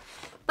weird.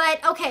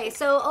 But okay,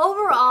 so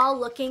overall,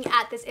 looking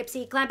at this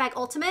Ipsy Glam Bag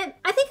Ultimate,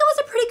 I think it was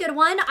a pretty good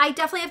one. I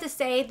definitely have to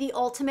say the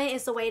Ultimate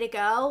is the way to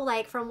go.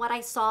 Like from what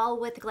I saw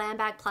with Glam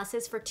Bag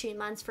Pluses for 2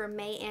 months for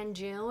May and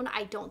June,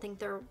 I don't think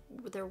they're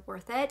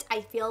worth it.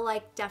 I feel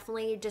like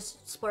definitely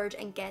just splurge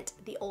and get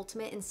the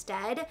Ultimate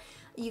instead.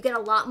 You get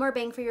a lot more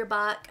bang for your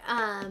buck.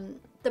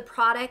 The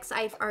products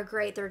are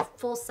great. They're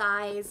full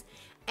size.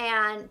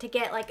 And to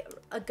get like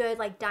a good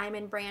like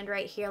diamond brand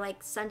right here,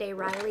 like Sunday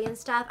Riley and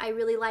stuff, I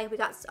really like. We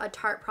got a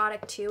Tarte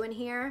product too in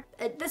here.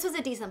 This was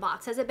a decent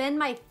box. Has it been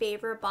my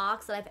favorite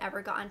box that I've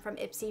ever gotten from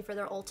Ipsy for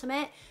their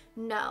Ultimate?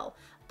 No,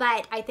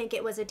 but I think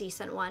it was a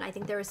decent one. I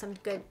think there was some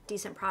good,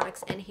 decent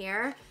products in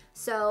here.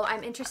 So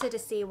I'm interested to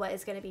see what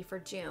is gonna be for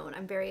June.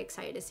 I'm very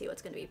excited to see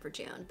what's gonna be for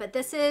June. But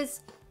this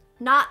is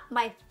not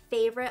my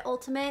favorite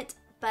Ultimate,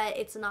 but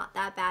it's not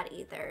that bad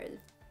either.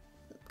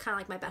 Kind of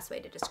like my best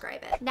way to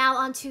describe it. Now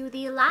onto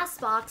the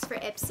last box for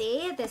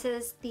Ipsy. This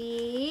is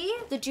the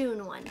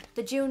June one,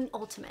 the June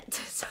Ultimate.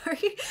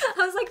 Sorry,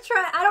 I was like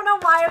I don't know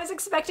why I was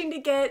expecting to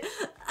get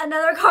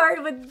another card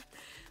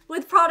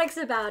with products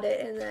about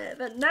it in it,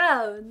 but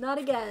no, not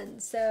again.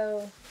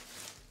 So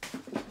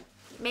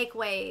make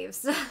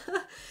waves.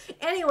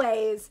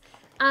 Anyways.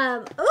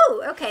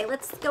 Oh, okay,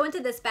 let's go into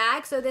this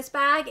bag. So this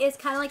bag is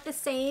kind of like the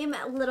same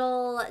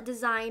little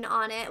design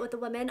on it with the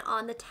women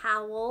on the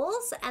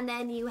towels. And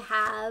then you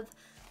have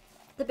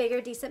the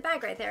bigger decent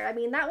bag right there. I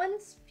mean, that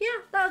one's,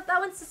 yeah,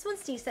 this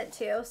one's decent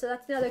too. So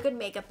that's another good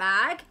makeup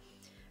bag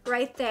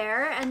right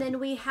there. And then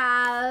we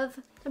have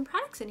some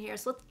products in here.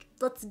 So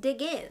let's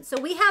dig in.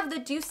 So we have the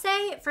Douce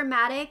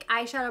Formatic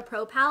Eyeshadow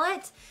Pro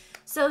Palette.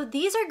 So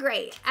these are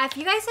great. If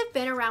you guys have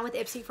been around with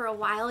Ipsy for a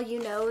while, you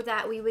know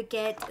that we would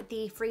get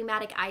the free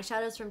matic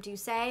eyeshadows from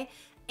Douce,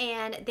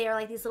 and they're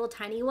like these little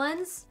tiny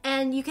ones.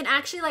 And you can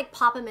actually like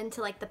pop them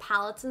into like the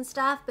palettes and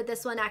stuff, but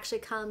this one actually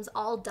comes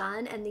all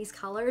done, and these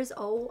colors,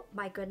 oh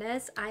my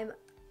goodness, I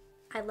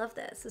love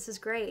this. This is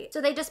great.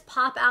 So they just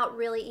pop out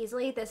really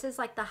easily. This is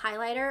like the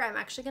highlighter. I'm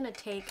actually gonna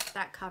take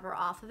that cover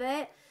off of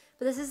it,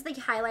 but this is the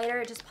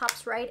highlighter. It just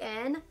pops right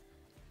in,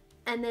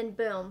 and then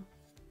boom.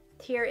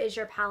 Here is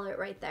your palette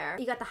right there.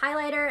 You got the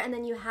highlighter, and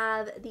then you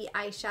have the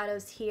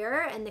eyeshadows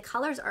here, and the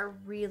colors are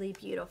really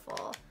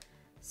beautiful.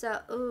 So,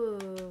 ooh,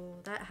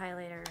 that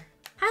highlighter.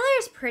 Highlighter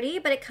is pretty,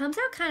 but it comes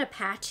out kind of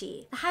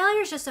patchy. The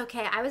highlighter is just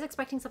okay. I was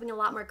expecting something a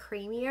lot more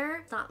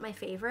creamier. It's not my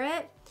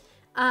favorite.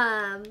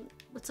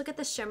 Let's look at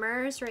the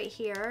shimmers right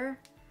here.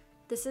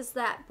 This is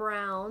that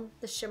brown,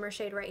 the shimmer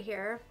shade right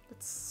here.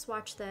 Let's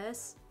swatch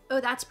this. Oh,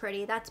 that's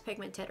pretty. That's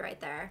pigmented right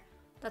there.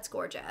 That's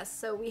gorgeous.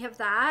 So we have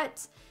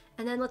that.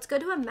 And then let's go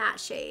to a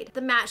matte shade.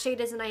 The matte shade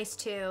is nice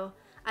too.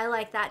 I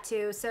like that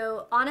too.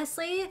 So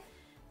honestly,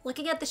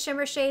 looking at the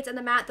shimmer shades and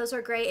the matte, those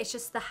are great. It's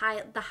just the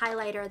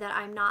highlighter that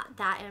I'm not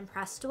that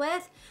impressed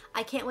with.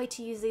 I can't wait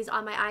to use these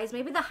on my eyes.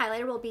 Maybe the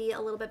highlighter will be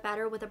a little bit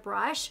better with a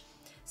brush,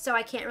 so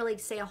I can't really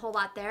say a whole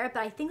lot there,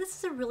 but I think this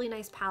is a really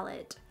nice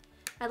palette.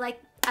 I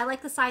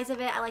like the size of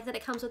it. I like that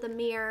it comes with a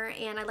mirror,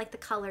 and I like the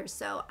colors.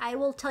 So I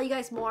will tell you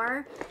guys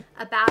more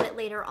about it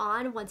later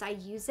on once I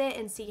use it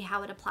and see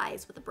how it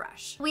applies with a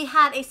brush. We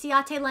have a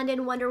Ciate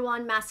London Wonder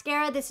Wand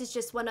mascara. This is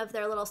just one of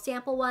their little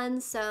sample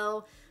ones,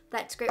 so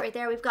that's great right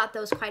there. We've got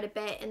those quite a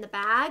bit in the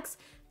bags.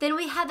 Then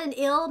we have an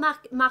Il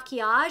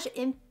Makiage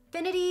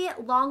Infinity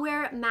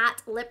Longwear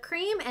Matte Lip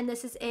Cream, and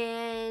this is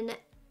in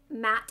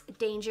Matte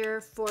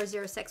Danger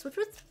 406.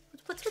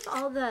 What's with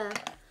all the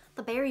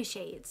berry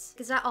shades?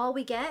 Is that all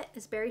we get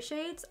is berry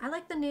shades? I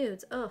like the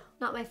nudes. Oh,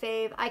 not my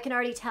fave. I can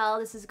already tell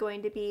this is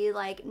going to be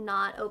like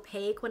not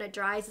opaque when it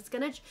dries. It's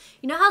gonna,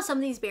 you know how some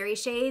of these berry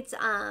shades,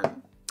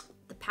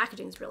 the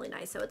packaging is really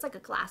nice. So it's like a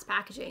glass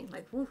packaging.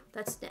 Like, whew,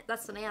 that's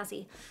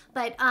nasty.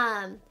 But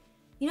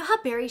you know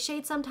how berry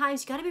shades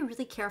sometimes, you gotta be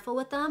really careful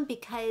with them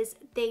because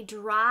they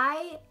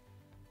dry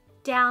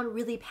down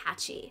really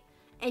patchy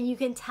and you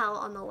can tell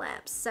on the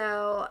lips.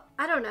 So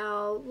I don't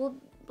know.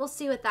 We'll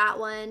see with that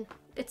one.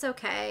 It's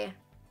okay.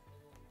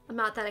 I'm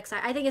not that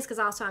excited. I think it's because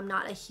also I'm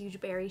not a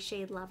huge berry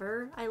shade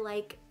lover. I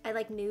like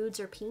nudes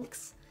or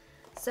pinks,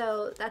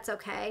 so that's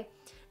okay.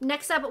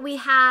 Next up, we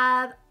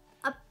have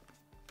a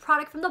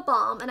product from the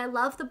Balm, and I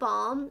love the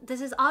Balm.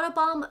 This is Auto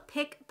Balm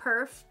Pick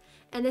Perf,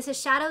 and this is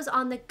Shadows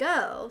on the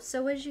Go.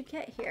 So what did you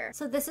get here?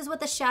 So this is what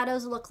the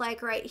shadows look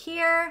like right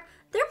here.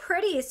 They're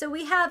pretty. So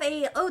we have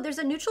there's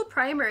a neutral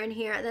primer in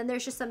here, and then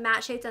there's just some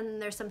matte shades, and then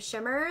there's some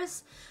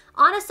shimmers.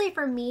 Honestly,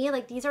 for me,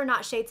 like these are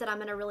not shades that I'm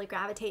gonna really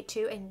gravitate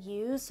to and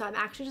use, so I'm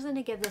actually just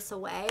gonna give this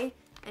away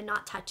and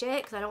not touch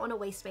it because I don't want to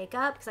waste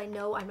makeup because I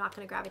know I'm not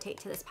gonna gravitate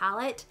to this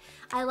palette.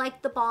 I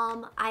like the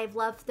Balm. I've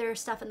loved their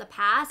stuff in the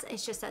past.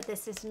 It's just that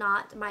this is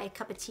not my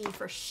cup of tea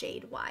for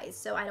shade-wise,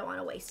 so I don't want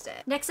to waste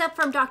it. Next up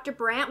from Dr.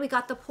 Brandt, we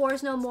got the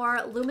Pores No More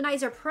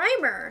Luminizer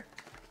Primer.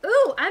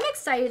 Ooh, I'm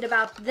excited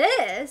about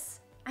this.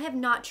 I have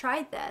not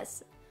tried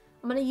this.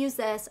 I'm gonna use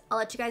this. I'll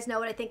let you guys know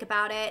what I think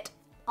about it.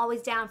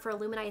 Always down for a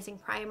luminizing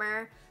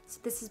primer.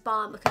 So this is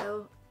Balm.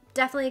 So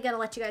definitely gonna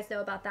let you guys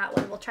know about that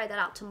one. We'll try that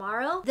out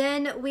tomorrow.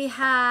 Then we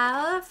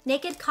have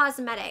Naked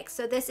Cosmetics.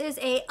 So this is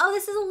a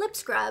lip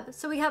scrub.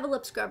 So we have a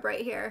lip scrub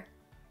right here.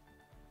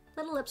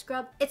 Little lip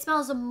scrub. It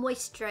smells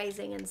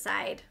moisturizing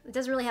inside. It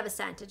doesn't really have a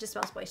scent. It just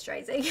smells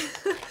moisturizing.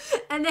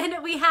 And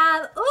then we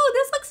have, oh,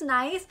 this looks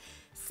nice.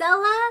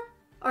 Sella,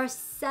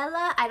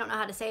 I don't know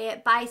how to say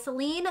it, by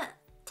Celine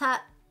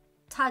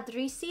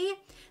Tadrisi.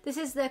 This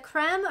is the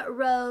Creme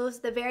Rose,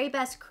 the Very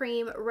Best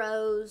Cream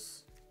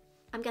Rose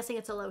I'm guessing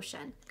it's a lotion.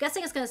 I'm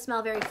guessing it's gonna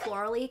smell very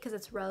florally because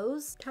it's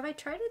rose. Have I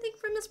tried anything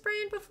from this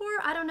brand before?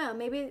 I don't know,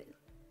 maybe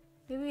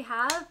we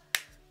have.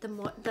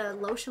 The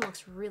lotion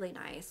looks really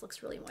nice,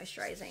 looks really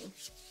moisturizing.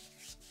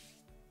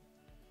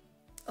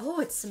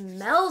 Oh, it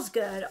smells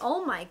good.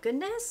 Oh my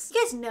goodness.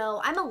 You guys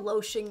know I'm a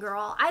lotion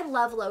girl. I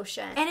love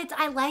lotion. And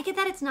I like it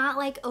that it's not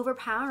like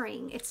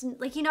overpowering. It's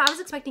like, you know, I was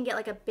expecting to get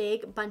like a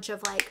big bunch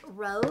of like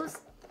rose,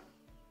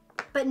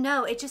 but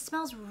no, it just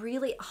smells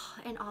really, oh,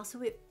 and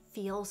also it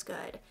feels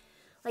good.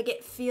 Like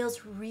it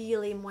feels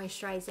really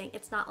moisturizing.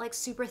 It's not like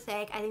super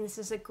thick. I think this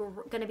is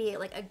gonna be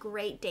like a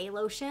great day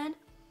lotion,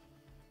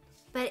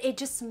 but it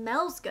just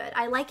smells good.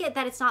 I like it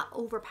that it's not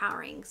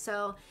overpowering.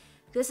 So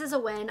this is a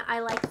win. I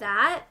like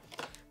that.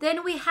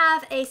 Then we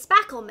have a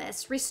Spackle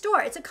Mist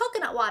Restore. It's a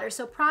coconut water,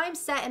 so prime,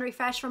 set, and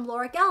refresh from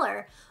Laura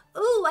Geller.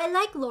 Ooh, I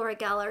like Laura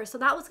Geller, so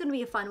that was gonna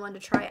be a fun one to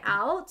try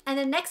out. And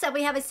then next up,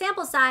 we have a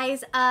sample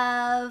size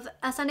of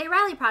a Sunday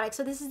Riley product.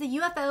 So this is the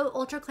UFO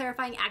Ultra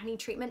Clarifying Acne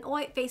Treatment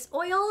Face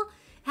Oil.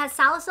 It has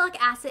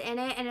salicylic acid in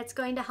it, and it's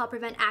going to help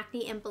prevent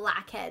acne and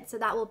blackheads. So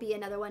that will be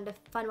another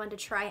fun one to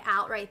try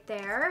out right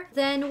there.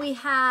 Then we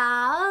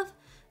have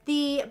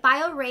the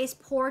BioRace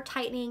Pore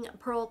Tightening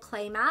Pearl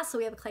Clay Mask. So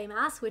we have a clay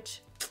mask,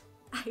 which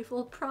I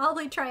will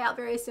probably try out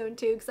very soon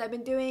too, because I've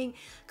been doing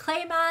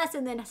clay masks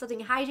and then something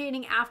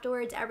hydrating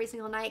afterwards every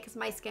single night because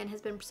my skin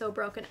has been so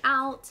broken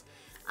out.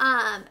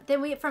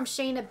 Then from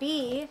Shayna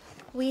B,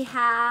 we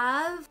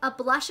have a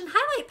blush and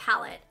highlight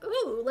palette.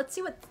 Ooh, let's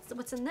see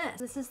what's in this.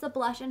 This is the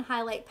blush and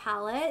highlight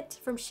palette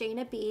from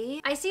Shayna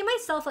B. I see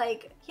myself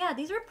like, yeah,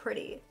 these are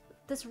pretty.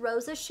 This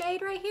Rosa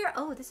shade right here,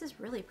 oh, this is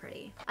really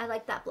pretty. I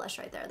like that blush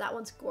right there. That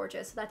one's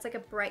gorgeous. So that's like a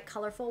bright,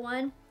 colorful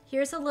one.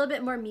 Here's a little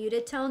bit more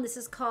muted tone. This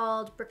is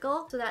called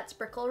Brickle. So that's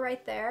Brickle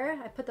right there.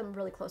 I put them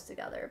really close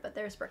together, but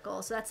there's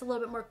Brickle. So that's a little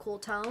bit more cool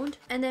toned.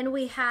 And then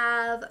we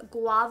have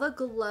Guava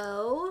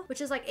Glow, which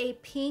is like a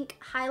pink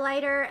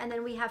highlighter. And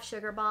then we have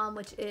Sugar Bomb,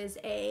 which is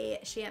a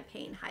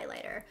champagne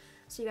highlighter.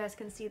 So you guys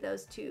can see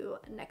those two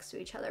next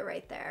to each other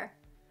right there.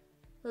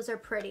 Those are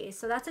pretty.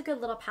 So that's a good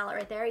little palette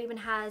right there. It even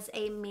has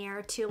a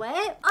mirror to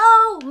it.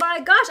 Oh my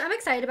gosh, I'm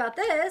excited about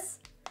this.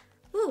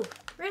 Ooh,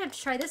 we're gonna have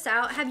to try this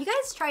out. Have you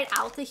guys tried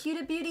out the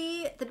Huda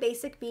Beauty, the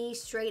Basic Bee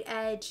Straight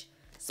Edge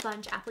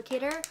Sponge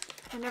Applicator?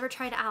 I've never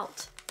tried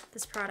out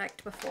this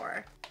product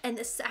before. And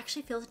this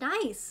actually feels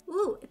nice.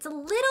 Ooh, it's a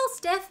little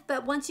stiff,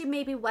 but once you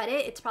maybe wet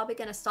it, it's probably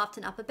gonna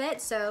soften up a bit.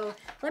 So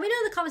let me know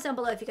in the comments down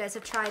below if you guys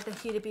have tried the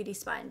Huda Beauty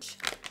sponge.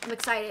 I'm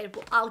excited.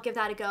 I'll give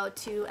that a go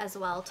too as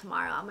well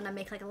tomorrow. I'm gonna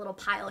make like a little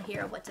pile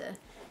here of what to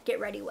get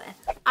ready with.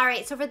 All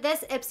right, so for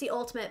this Ipsy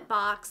Ultimate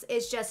box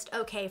is just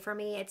okay for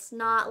me. It's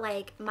not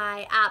like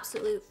my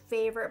absolute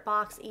favorite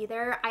box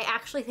either. I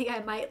actually think I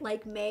might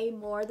like May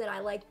more than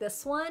I like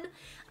this one.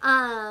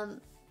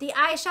 The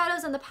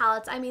eyeshadows and the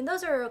palettes, I mean,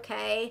 those are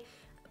okay.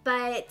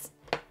 But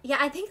yeah,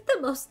 I think the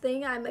most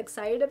thing I'm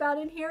excited about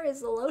in here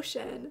is the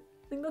lotion.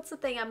 I think that's the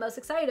thing I'm most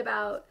excited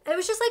about. It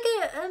was just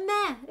like a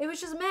meh. It was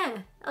just meh.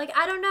 Like,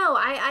 I don't know.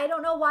 I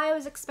don't know why I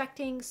was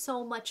expecting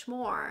so much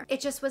more.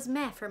 It just was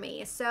meh for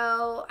me.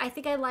 So I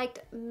think I liked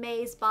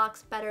May's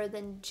box better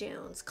than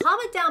June's.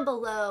 Comment down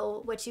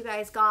below what you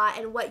guys got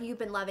and what you've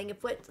been loving.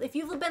 If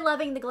you've been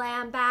loving the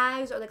glam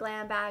bags or the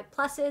glam bag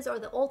pluses or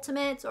the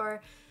ultimates,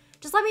 or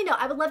just let me know.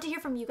 I would love to hear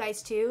from you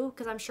guys too,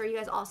 because I'm sure you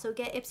guys also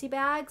get Ipsy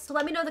bags. So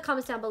let me know in the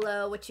comments down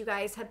below what you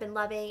guys have been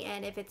loving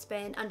and if it's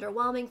been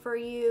underwhelming for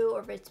you or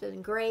if it's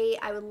been great.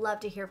 I would love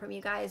to hear from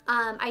you guys.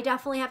 I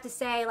definitely have to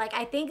say, like,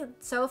 I think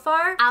so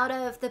far out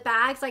of the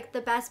bags, like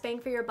the best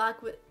bang for your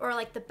buck or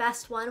like the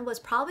best one was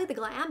probably the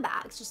glam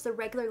bags, just the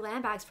regular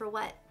glam bags for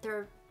what?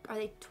 Are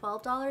they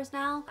 $12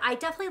 now? I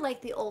definitely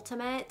like the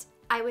ultimate.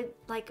 I would,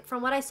 like,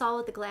 from what I saw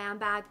with the Glam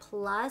Bag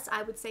Plus,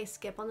 I would say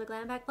skip on the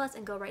Glam Bag Plus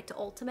and go right to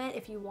Ultimate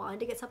if you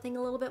wanted to get something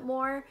a little bit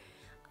more.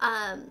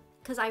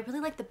 Because I really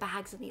like the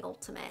bags in the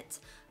Ultimate.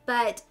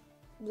 But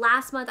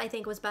last month, I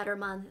think, was better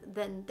month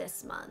than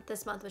this month.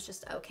 This month was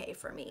just okay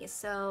for me.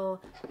 So,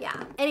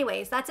 yeah.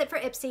 Anyways, that's it for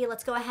Ipsy.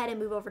 Let's go ahead and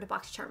move over to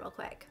Boxycharm real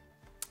quick.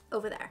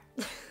 Over there.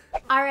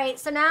 All right,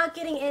 so now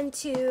getting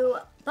into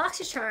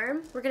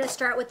Boxycharm, we're gonna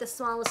start with the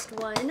smallest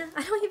one.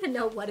 I don't even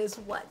know what is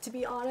what, to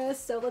be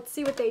honest, so let's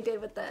see what they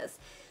did with this.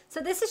 So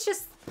this is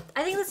just,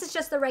 I think this is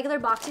just the regular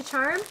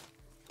Boxycharm.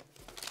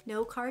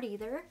 No card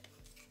either.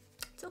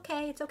 It's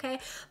okay, it's okay.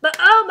 But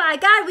oh my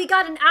God, we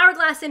got an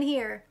Hourglass in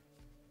here.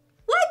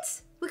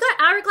 What? We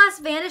got Hourglass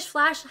Vanish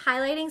Flash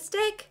Highlighting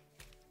Stick?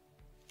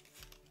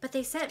 But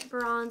they sent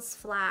Bronze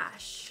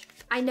Flash.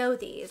 I know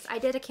these. I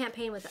did a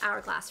campaign with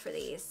Hourglass for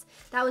these.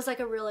 That was like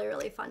a really,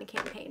 really fun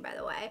campaign, by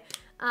the way.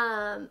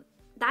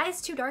 That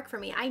is too dark for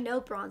me. I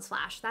know Bronze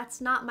Flash. That's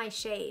not my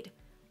shade.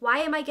 Why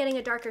am I getting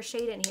a darker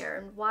shade in here?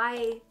 And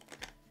why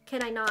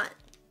can I not?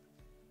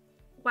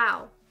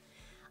 Wow.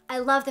 I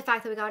love the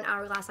fact that we got an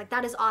Hourglass. Like,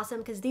 that is awesome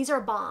because these are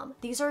bomb.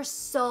 These are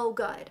so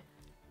good.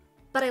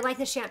 But I like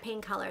the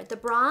champagne color. The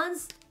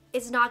bronze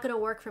is not going to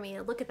work for me.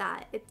 Look at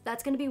that.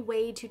 That's going to be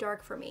way too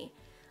dark for me.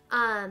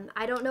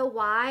 I don't know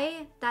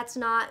why that's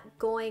not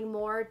going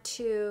more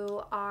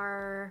to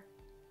our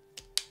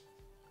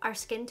our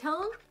skin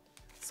tone.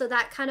 So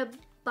that kind of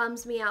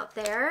bums me out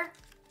there.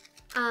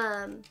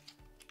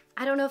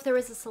 I don't know if there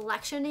was a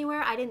selection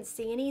anywhere. I didn't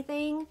see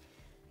anything.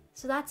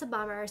 So that's a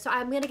bummer. So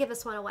I'm gonna give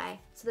this one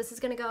away. So this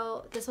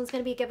one's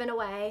gonna be given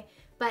away,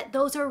 but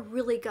those are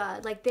really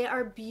good. Like they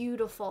are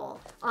beautiful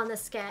on the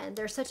skin.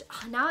 They're such,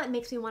 now it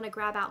makes me wanna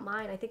grab out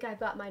mine. I think I've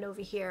got mine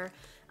over here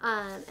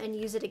and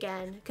use it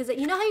again. Cause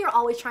you know how you're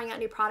always trying out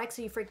new products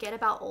so you forget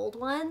about old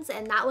ones?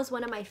 And that was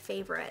one of my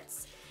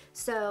favorites.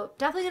 So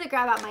definitely gonna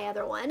grab out my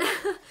other one.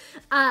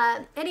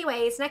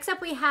 Anyways, next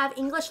up we have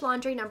English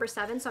Laundry number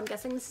 7. So I'm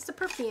guessing this is a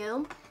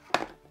perfume.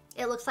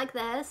 It looks like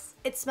this.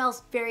 It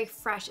smells very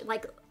fresh,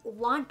 like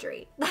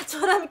laundry. That's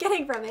what I'm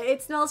getting from it.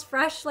 It smells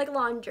fresh like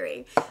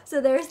laundry.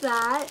 So there's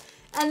that.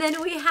 And then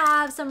we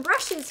have some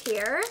brushes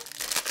here.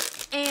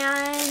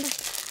 And,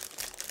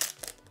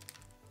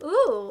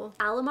 ooh,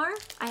 Alamar.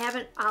 I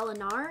haven't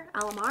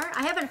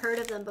heard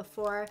of them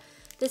before.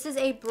 This is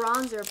a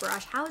bronzer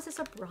brush. How is this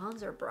a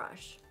bronzer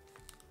brush?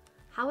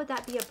 How would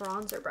that be a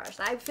bronzer brush?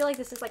 I feel like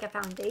this is like a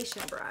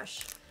foundation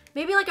brush.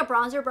 Maybe like a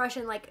bronzer brush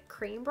and like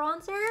cream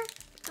bronzer,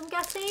 I'm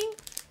guessing.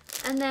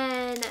 And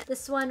then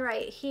this one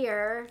right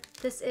here,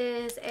 this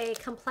is a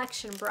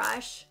complexion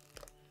brush.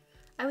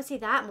 I would see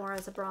that more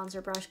as a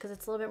bronzer brush because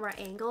it's a little bit more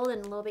angled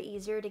and a little bit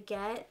easier to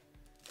get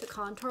the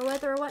contour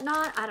with or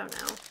whatnot. I don't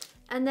know.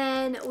 And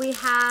then we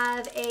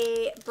have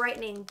a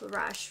brightening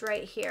brush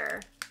right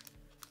here,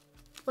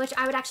 which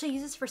I would actually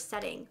use this for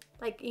setting.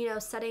 Like, you know,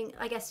 setting,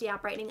 I guess, yeah,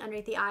 brightening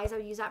underneath the eyes. I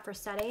would use that for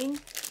setting.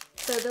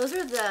 So those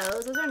are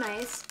those. Those are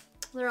nice.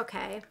 They're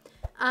okay.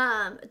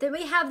 Then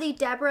we have the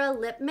Deborah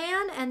Lip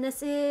Man, and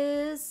this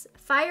is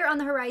Fire on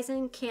the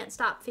Horizon, Can't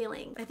Stop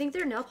Feeling. I think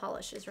they're nail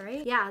polishes,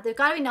 right? Yeah, they've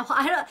got to be nail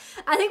polish.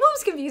 I think what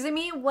was confusing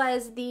me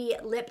was the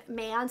Lip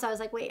Man, so I was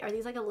like, wait, are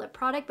these like a lip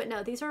product? But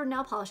no, these are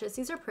nail polishes.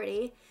 These are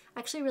pretty. I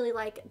actually really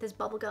like this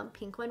bubblegum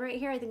pink one right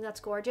here. I think that's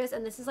gorgeous,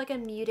 and this is like a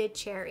muted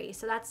cherry,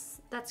 so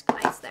that's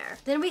nice there.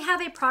 Then we have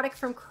a product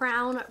from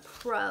Crown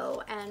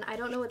Pro, and I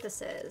don't know what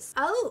this is.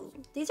 Oh,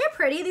 these are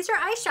pretty. These are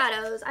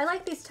eyeshadows. I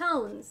like these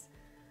tones.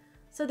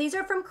 So these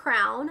are from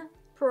Crown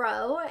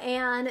Pro,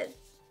 and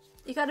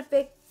you got a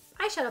big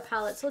eyeshadow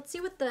palette. So let's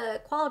see what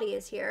the quality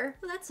is here.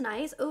 Oh, that's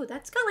nice. Oh,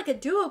 that's got like a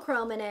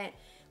duochrome in it.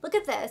 Look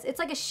at this. It's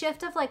like a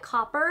shift of like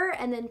copper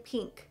and then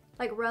pink,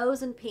 like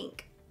rose and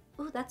pink.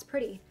 Oh, that's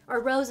pretty. Or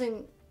rose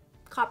and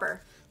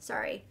copper,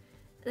 sorry.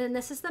 And then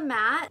this is the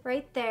matte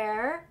right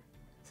there.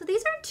 So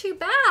these aren't too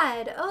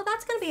bad. Oh,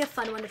 that's gonna be a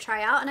fun one to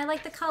try out. And I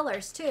like the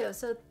colors too.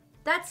 So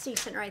that's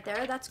decent right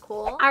there. That's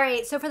cool. All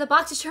right, so for the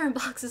Boxycharm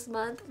box this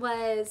month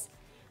was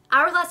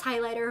Hourglass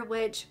Highlighter,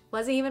 which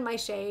wasn't even my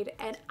shade,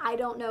 and I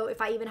don't know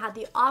if I even had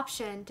the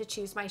option to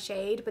choose my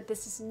shade, but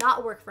this does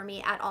not work for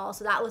me at all,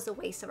 so that was a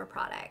waste of a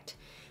product,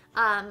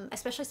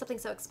 especially something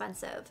so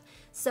expensive.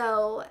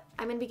 So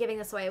I'm gonna be giving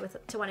this away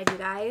to one of you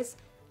guys.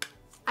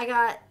 I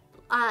got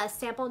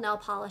sample nail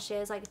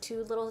polishes, like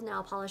 2 little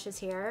nail polishes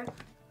here.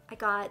 I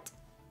got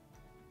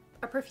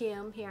a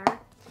perfume here.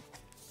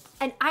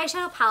 An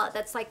eyeshadow palette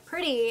that's like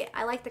pretty.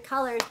 I like the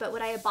colors, but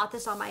would I have bought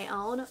this on my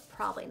own?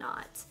 Probably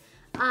not.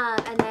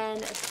 And then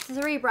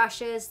 3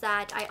 brushes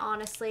that I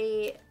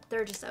honestly,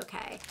 they're just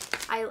okay.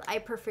 I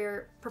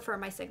prefer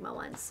my Sigma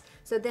ones.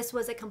 So this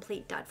was a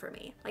complete dud for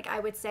me. Like I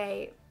would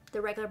say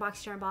the regular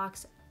Boxycharm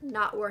box,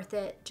 not worth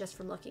it just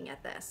from looking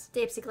at this.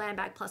 The Ipsy Glam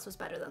Bag Plus was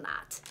better than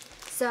that.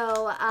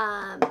 So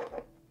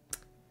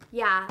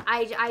yeah,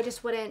 I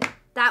just wouldn't,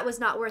 that was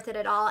not worth it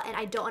at all. And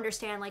I don't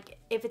understand, like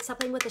if it's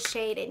something with a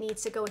shade, it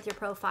needs to go with your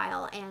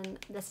profile, and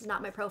this is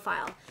not my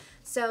profile.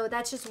 So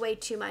that's just way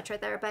too much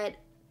right there, but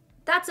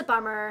that's a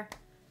bummer.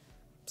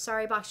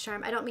 Sorry,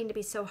 Boxycharm. I don't mean to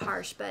be so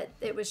harsh, but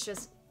it was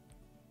just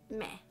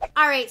meh.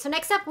 All right, so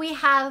next up we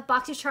have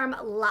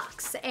Boxycharm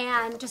Luxe,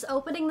 and just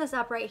opening this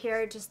up right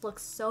here just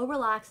looks so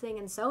relaxing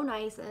and so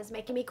nice, and it's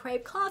making me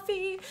crave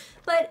coffee,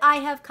 but I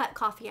have cut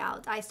coffee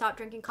out. I stopped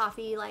drinking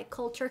coffee like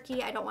cold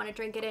turkey. I don't want to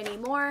drink it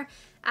anymore.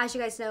 As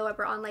you guys know,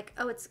 we're on like,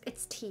 oh,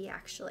 it's tea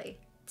actually.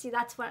 See,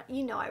 that's what,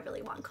 you know, I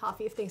really want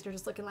coffee if things are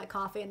just looking like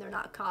coffee and they're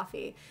not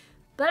coffee.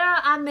 But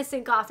I'm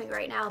missing coffee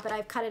right now, but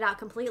I've cut it out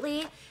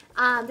completely.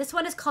 This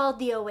one is called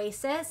the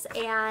Oasis,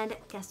 and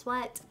guess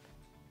what?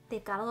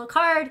 They've got a little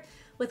card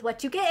with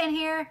what you get in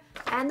here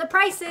and the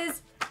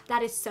prices.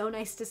 That is so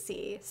nice to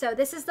see. So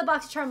this is the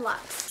Boxycharm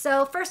Luxe.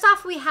 So first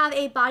off, we have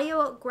a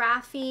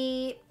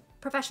Bodyography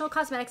Professional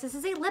Cosmetics. This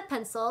is a lip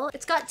pencil.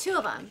 It's got 2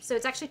 of them, so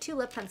it's actually 2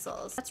 lip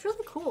pencils. That's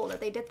really cool that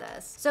they did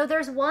this. So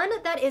there's one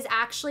that is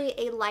actually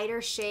a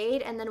lighter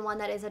shade and then one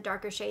that is a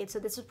darker shade. So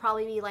this would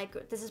probably be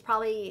like, this is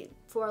probably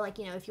for like,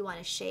 you know, if you want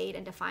to shade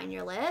and define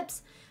your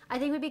lips, I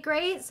think would be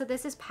great. So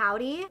this is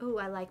Pouty. Ooh,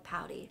 I like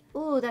Pouty.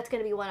 Ooh, that's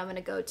gonna be one I'm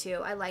gonna go to.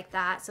 I like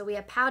that. So we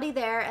have Pouty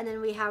there, and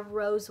then we have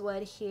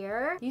Rosewood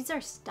here. These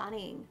are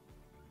stunning.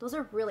 Those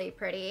are really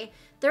pretty.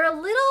 They're a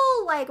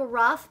little like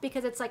rough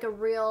because it's like a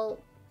real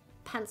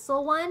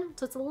pencil one,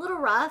 so it's a little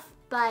rough,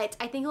 but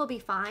I think it'll be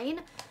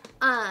fine.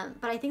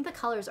 But I think the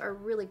colors are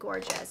really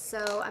gorgeous.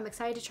 So I'm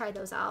excited to try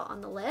those out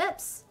on the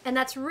lips. And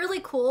that's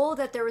really cool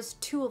that there was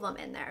 2 of them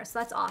in there. So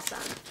that's awesome.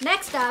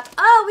 Next up,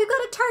 oh, we've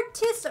got a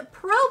Tartist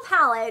Pro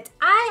palette.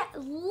 I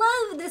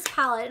love this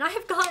palette. And I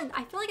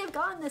feel like I've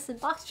gotten this in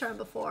Boxycharm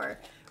before,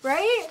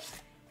 right?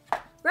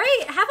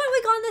 Right? Haven't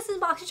we gotten this in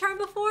Boxycharm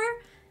before?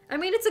 I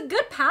mean, it's a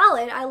good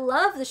palette. I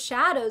love the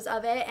shadows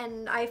of it,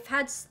 and I've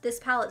had this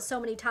palette so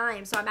many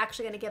times, so I'm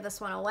actually going to give this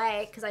one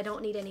away because I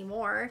don't need any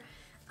more.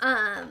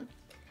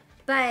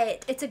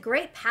 But it's a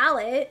great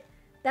palette.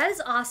 That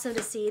is awesome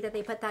to see that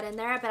they put that in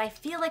there, but I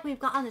feel like we've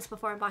gotten this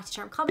before in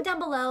Boxycharm. Comment down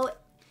below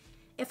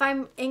if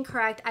I'm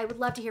incorrect. I would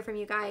love to hear from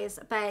you guys,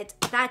 but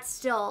that's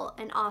still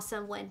an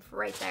awesome win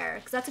right there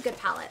because that's a good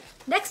palette.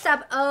 Next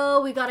up,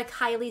 oh, we got a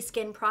Kylie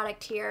Skin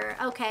product here.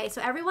 Okay,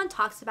 so everyone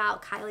talks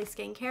about Kylie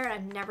skincare and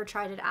I've never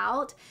tried it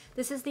out.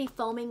 This is the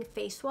foaming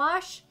face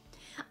wash.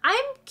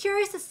 I'm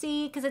curious to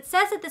see, because it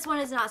says that this one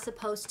is not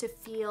supposed to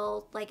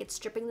feel like it's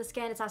stripping the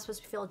skin. It's not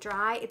supposed to feel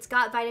dry. It's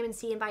got vitamin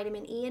C and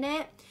vitamin E in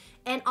it,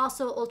 and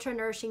also ultra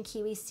nourishing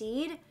kiwi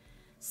seed.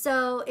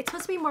 So it's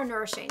supposed to be more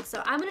nourishing.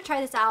 So I'm gonna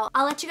try this out.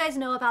 I'll let you guys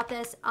know about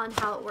this on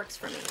how it works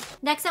for me.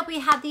 Next up, we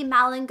have the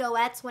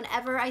Malingoettes.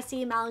 Whenever I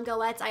see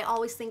Malingoettes, I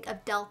always think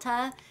of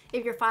Delta.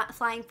 If you're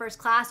flying first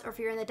class or if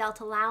you're in the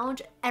Delta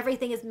Lounge,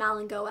 everything is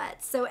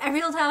Malingoettes. So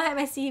every time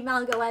I see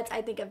Malingoettes,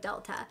 I think of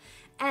Delta.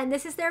 And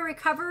this is their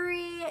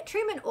recovery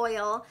treatment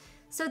oil.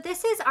 So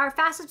this is our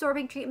fast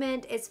absorbing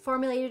treatment. It's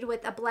formulated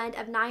with a blend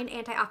of 9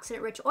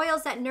 antioxidant rich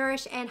oils that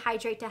nourish and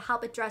hydrate to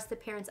help address the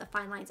appearance of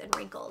fine lines and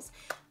wrinkles.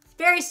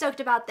 Very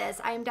stoked about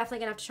this. I am definitely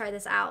gonna have to try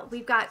this out.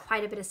 We've got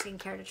quite a bit of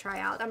skincare to try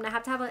out. I'm gonna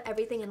have to have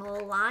everything in a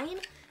little line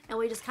and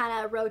we just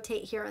kind of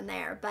rotate here and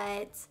there,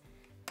 but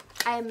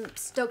I'm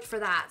stoked for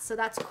that, so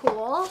that's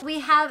cool. We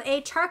have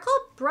a charcoal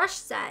brush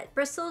set.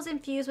 Bristles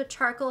infused with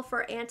charcoal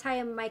for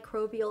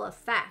antimicrobial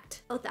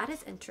effect. Oh, that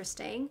is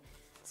interesting.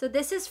 So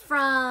this is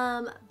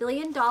from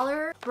Billion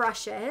Dollar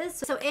Brushes.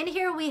 So in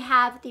here we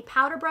have the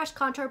powder brush,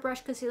 contour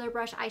brush, concealer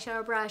brush,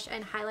 eyeshadow brush,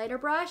 and highlighter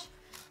brush.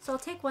 So I'll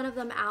take one of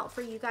them out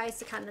for you guys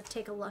to kind of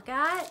take a look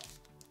at.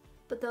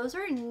 But those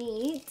are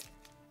neat.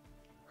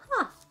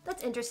 Huh,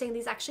 that's interesting.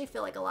 These actually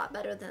feel like a lot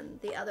better than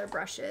the other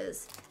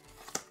brushes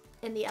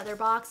in the other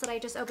box that I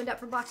just opened up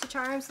from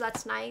Boxycharm, so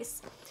that's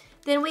nice.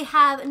 Then we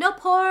have No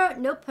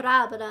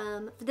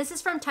Problem. This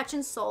is from Touch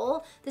in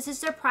Soul. This is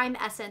their Prime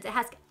Essence. It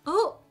has,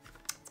 oh,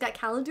 it's got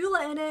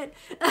calendula in it.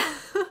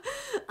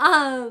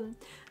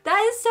 That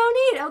is so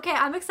neat. Okay,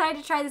 I'm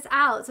excited to try this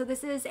out. So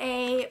this is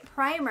a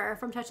primer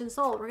from Touch in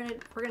Soul. We're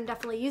gonna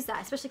definitely use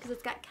that, especially because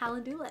it's got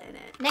calendula in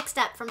it. Next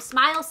up, from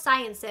Smile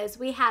Sciences,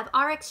 we have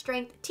RX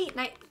Strength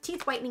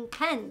Teeth Whitening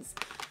Pens.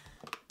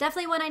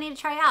 Definitely one I need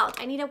to try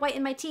out. I need to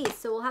whiten my teeth,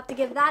 so we'll have to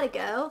give that a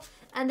go.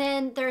 And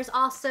then there's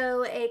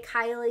also a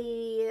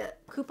Kylie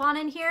coupon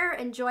in here.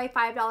 Enjoy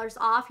 $5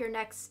 off your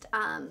next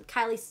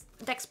Kylie's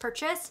next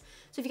purchase.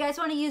 So if you guys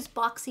want to use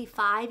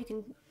Boxy5, you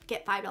can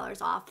get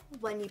 $5 off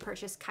when you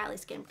purchase Kylie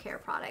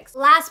skincare products.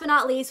 Last but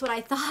not least, what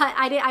I thought,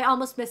 I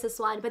almost missed this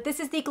one, but this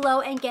is the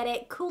Glow and Get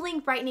It Cooling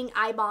Brightening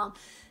Eye Balm.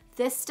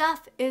 This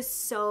stuff is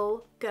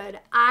so good.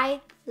 I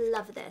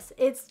love this.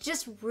 It's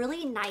just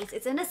really nice.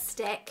 It's in a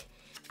stick.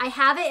 I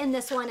have it in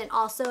this one and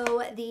also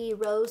the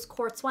rose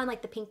quartz one,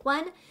 like the pink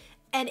one.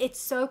 And it's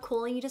so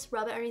cooling. You just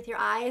rub it underneath your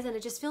eyes and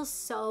it just feels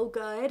so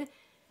good.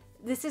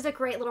 This is a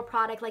great little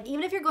product. Like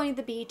even if you're going to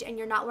the beach and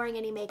you're not wearing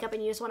any makeup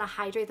and you just want to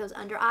hydrate those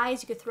under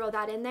eyes, you could throw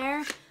that in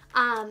there.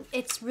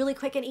 It's really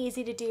quick and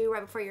easy to do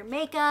right before your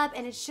makeup,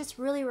 and it's just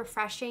really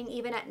refreshing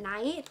even at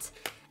night.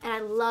 And I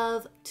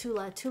love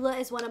Tula. Tula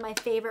is one of my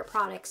favorite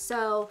products.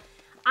 So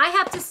I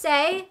have to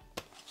say,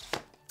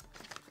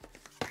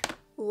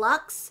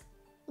 Luxe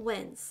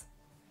wins.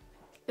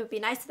 It would be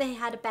nice if they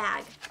had a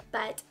bag,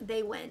 but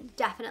they win.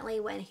 Definitely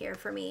win here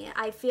for me.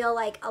 I feel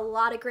like a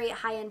lot of great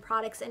high-end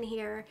products in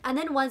here, and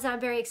then ones that I'm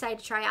very excited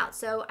to try out.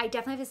 So I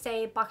definitely have to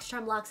say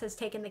Boxycharm Luxe has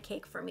taken the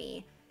cake for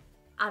me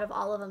out of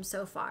all of them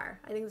so far.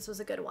 I think this was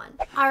a good one.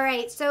 All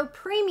right, so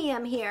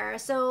premium here.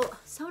 So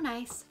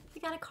nice. We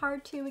got a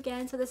card too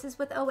again. So this is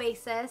with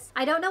Oasis.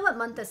 I don't know what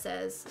month this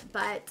is,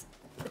 but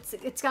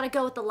it's got to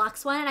go with the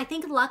Luxe one. And I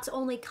think Luxe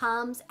only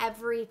comes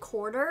every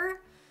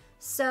quarter.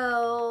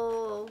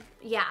 So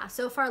yeah,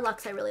 so far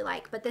Luxe I really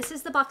like, but this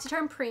is the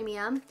Boxycharm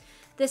Premium.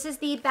 This is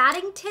the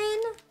Baddington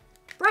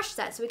brush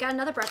set. So we got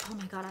another brush. Oh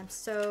my God,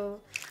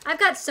 I've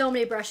got so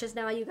many brushes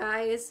now, you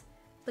guys.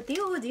 But these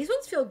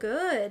ones feel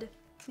good.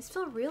 These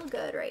feel real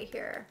good right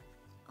here.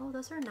 Oh,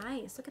 those are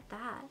nice. Look at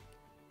that.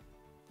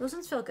 Those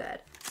ones feel good.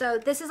 So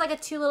this is like a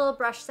 2 little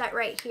brush set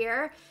right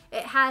here.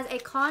 It has a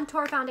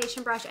contour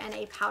foundation brush and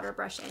a powder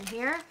brush in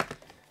here.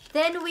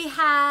 Then we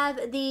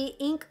have the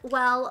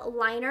Inkwell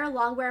Liner,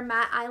 Longwear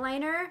Matte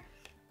Eyeliner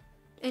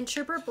in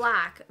Trooper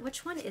Black.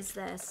 Which one is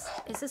this?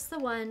 Is this the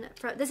one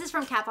from, this is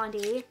from Kat Von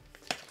D.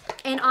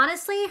 And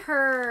honestly,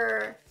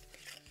 oh,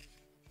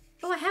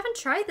 I haven't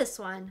tried this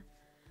one.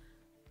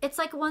 It's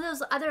like one of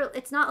those other,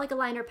 it's not like a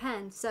liner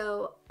pen.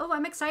 So, oh,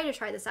 I'm excited to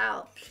try this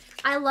out.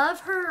 I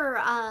love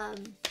her,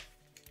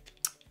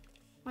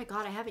 my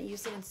God, I haven't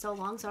used it in so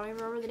long, so I don't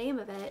even remember the name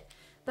of it.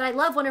 But I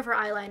love one of her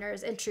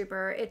eyeliners in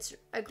Trooper. It's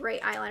a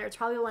great eyeliner. It's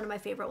probably one of my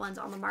favorite ones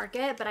on the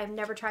market, but I've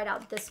never tried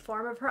out this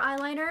form of her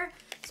eyeliner,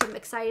 so I'm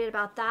excited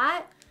about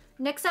that.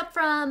 Next up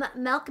from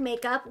Milk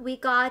Makeup, we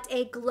got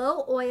a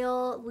Glow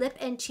Oil Lip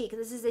and Cheek.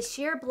 This is a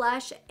sheer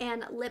blush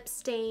and lip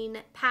stain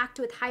packed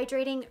with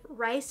hydrating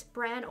rice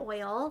bran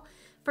oil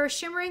for a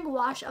shimmering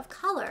wash of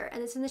color,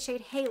 and it's in the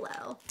shade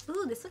Halo.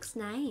 Ooh, this looks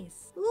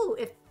nice. Ooh,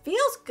 it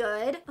feels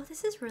good. Oh,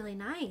 this is really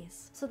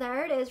nice. So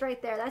there it is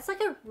right there. That's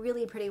like a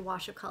really pretty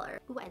wash of color.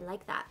 Ooh, I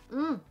like that.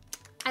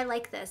 I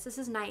like this. This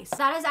is nice.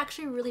 That is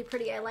actually really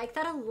pretty. I like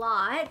that a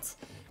lot.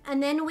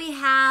 And then we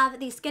have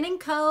the Skin &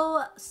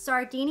 Co.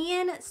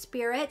 Sardinian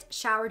Spirit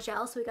Shower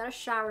Gel. So we got a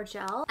shower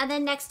gel. And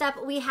then next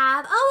up we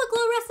have, a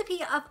Glow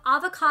Recipe of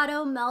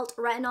Avocado Melt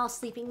Retinol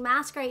Sleeping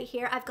Mask right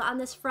here. I've gotten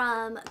this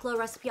from Glow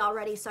Recipe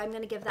already, so I'm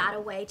gonna give that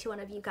away to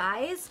one of you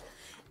guys.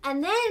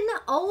 And then,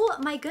 oh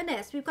my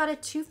goodness, we've got a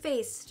Too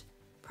Faced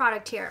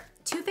product here.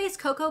 Too Faced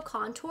Cocoa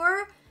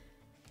Contour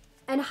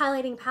and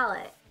Highlighting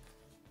Palette.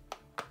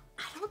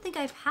 I don't think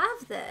I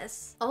have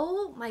this.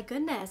 Oh my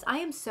goodness, I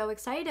am so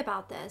excited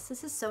about this.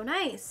 This is so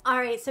nice. All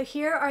right, so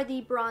here are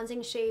the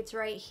bronzing shades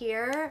right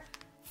here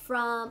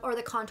or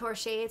the contour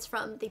shades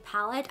from the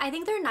palette. I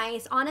think they're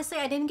nice. Honestly,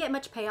 I didn't get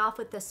much payoff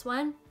with this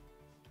one.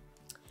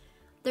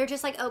 They're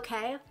just like,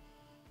 okay.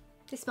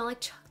 They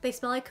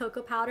smell like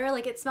cocoa powder.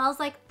 Like it smells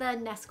like the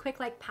Nesquik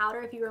like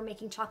powder if you were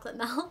making chocolate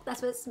milk.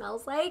 That's what it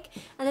smells like.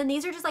 And then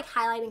these are just like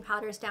highlighting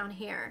powders down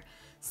here.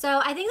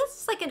 So I think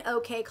this is like an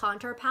okay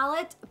contour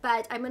palette,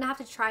 but I'm gonna have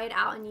to try it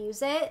out and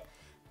use it.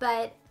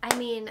 But I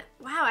mean,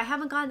 wow, I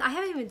haven't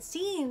even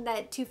seen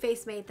that Too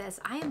Faced made this.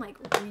 I am like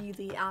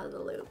really out of the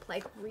loop,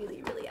 like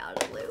really, really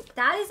out of the loop.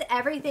 That is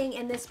everything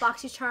in this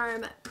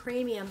Boxycharm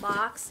Premium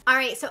box. All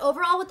right, so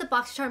overall with the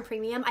Boxycharm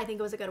Premium, I think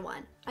it was a good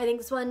one. I think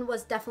this one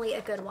was definitely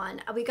a good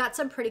one. We got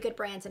some pretty good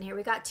brands in here.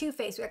 We got Too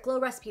Faced, we got Glow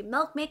Recipe,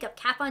 Milk Makeup,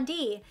 Kat Von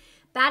D,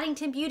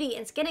 Baddington Beauty,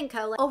 and Skin &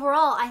 Co.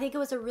 Overall, I think it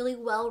was a really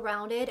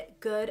well-rounded,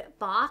 good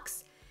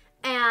box.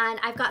 And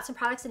I've got some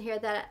products in here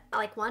that,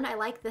 like one, I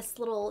like this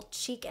little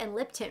cheek and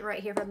lip tint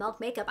right here from Milk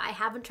Makeup. I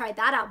haven't tried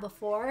that out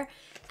before.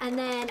 And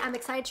then I'm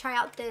excited to try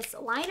out this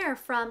liner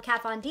from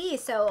Kat Von D.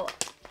 So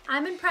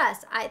I'm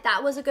impressed.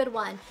 That was a good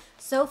one.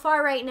 So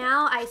far right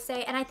now, I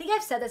say, and I think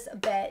I've said this a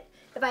bit,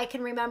 if I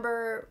can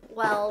remember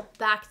well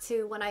back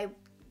to when I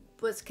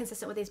was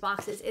consistent with these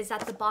boxes, is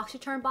that the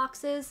Boxycharm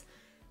boxes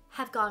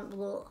have gone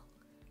ugh,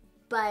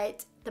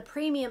 but the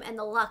Premium and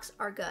the Luxe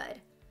are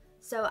good.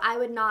 So I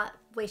would not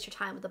waste your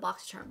time with the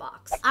Boxycharm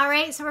box. All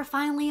right, so we're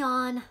finally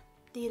on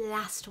the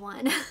last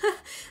one.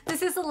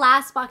 This is the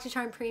last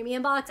Boxycharm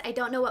Premium box. I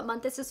don't know what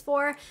month this is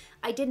for.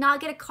 I did not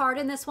get a card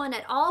in this one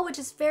at all, which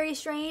is very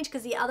strange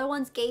because the other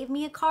ones gave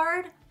me a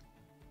card.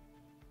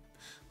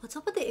 What's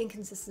up with the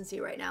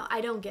inconsistency right now?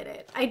 I don't get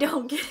it. I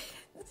don't get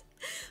it.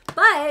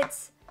 But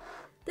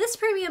this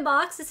Premium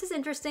box, this is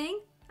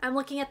interesting. I'm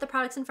looking at the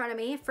products in front of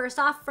me. First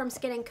off, from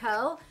Skin &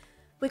 Co.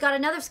 We got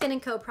another Skin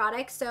 & Co.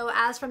 product. So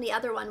as from the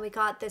other one, we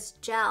got this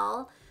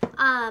gel.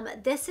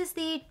 This is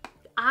the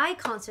eye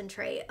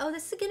concentrate. Oh,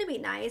 this is gonna be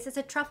nice. It's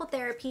a Truffle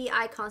Therapy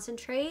eye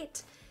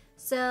concentrate.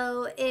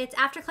 So it's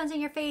after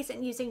cleansing your face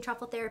and using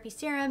Truffle Therapy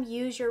serum,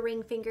 use your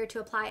ring finger to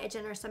apply a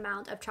generous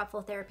amount of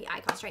Truffle Therapy eye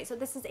concentrate. So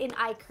this is an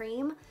eye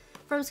cream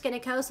from Skin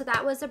 & Co. So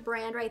that was a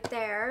brand right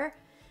there.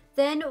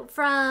 Then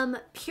from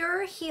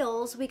Pure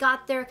Heals, we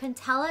got their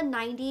Cantella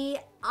 90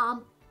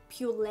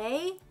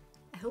 Ampoule.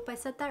 I hope I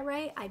said that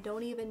right. I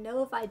don't even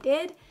know if I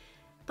did.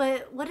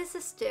 But what does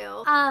this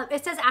do?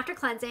 It says after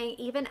cleansing,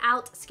 even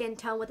out skin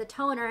tone with a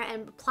toner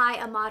and apply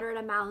a moderate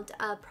amount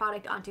of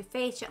product onto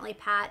face, gently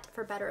pat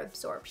for better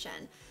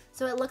absorption.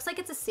 So it looks like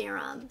it's a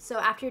serum. So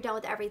after you're done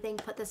with everything,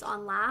 put this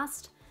on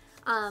last.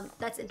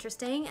 That's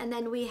interesting. And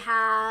then we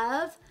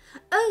have,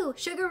 oh,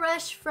 Sugar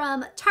Rush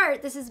from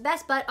Tarte. This is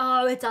Best Butt.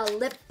 Oh, it's a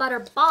lip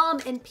butter balm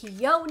in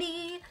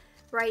peony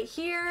right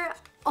here.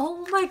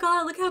 Oh my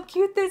God, look how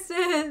cute this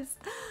is.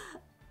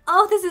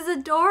 Oh, this is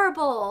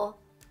adorable.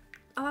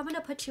 Oh, I'm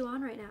gonna put you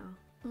on right now.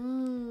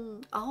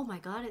 Oh my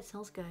God, it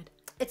smells good.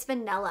 It's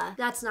vanilla.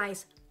 That's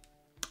nice.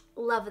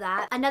 Love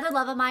that. Another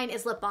love of mine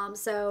is lip balm,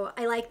 so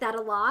I like that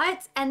a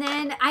lot. And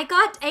then I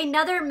got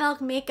another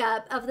Milk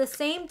Makeup of the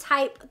same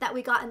type that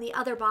we got in the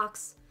other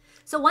box.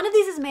 So one of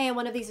these is May and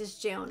one of these is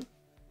June.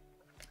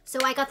 So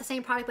I got the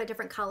same product but a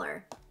different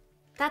color.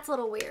 That's a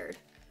little weird.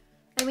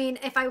 I mean,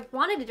 if I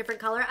wanted a different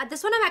color,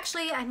 this one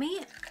I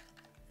may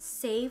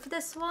save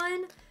this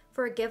one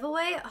for a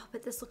giveaway. Oh,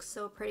 but this looks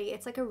so pretty.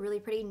 It's like a really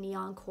pretty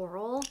neon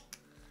coral.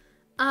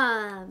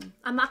 I'm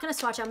not gonna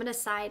swatch. I'm gonna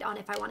decide on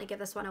if I want to give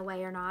this one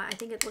away or not. I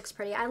think it looks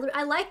pretty. I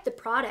like the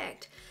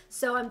product,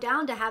 so I'm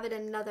down to have it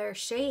in another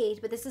shade,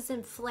 but this is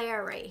in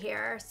Flare right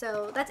here.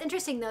 So that's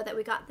interesting though that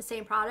we got the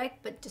same product,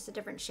 but just a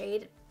different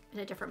shade in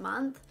a different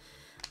month.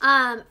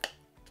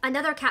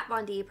 Another Kat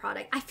Von D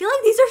product. I feel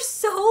like these are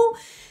so,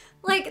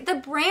 like the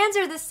brands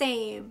are the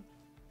same,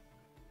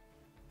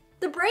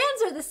 The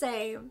brands are the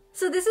same.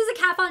 So this is a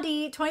Kat Von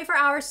D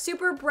 24-hour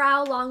super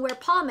brow longwear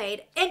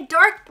pomade in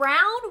dark brown.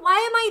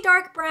 Why am I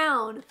dark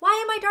brown?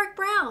 Why am I dark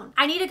brown?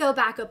 I need to go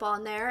back up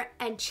on there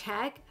and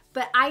check,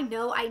 but I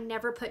know I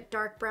never put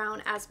dark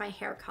brown as my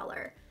hair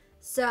color.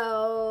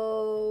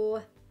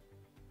 So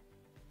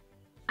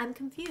I'm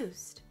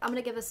confused. I'm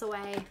gonna give this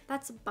away.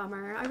 That's a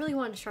bummer. I really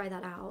wanted to try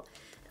that out.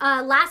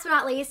 Last but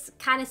not least,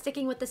 kind of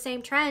sticking with the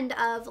same trend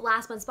of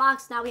last month's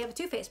box, now we have a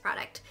Too Faced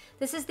product.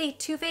 This is the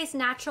Too Faced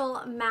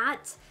Natural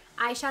Matte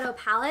Eyeshadow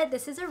Palette.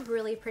 This is a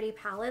really pretty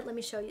palette. Let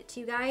me show it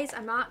to you guys.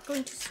 I'm not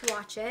going to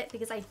swatch it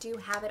because I do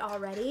have it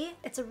already.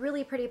 It's a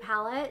really pretty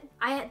palette.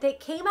 They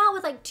came out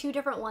with like 2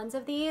 different ones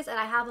of these and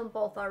I have them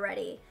both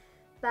already.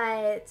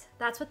 But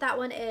that's what that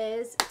one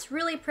is. It's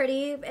really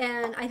pretty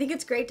and I think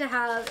it's great to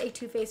have a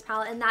Too Faced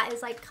palette, and that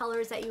is like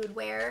colors that you would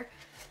wear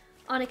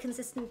on a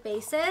consistent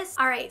basis.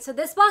 All right, so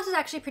this box is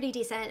actually pretty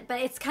decent, but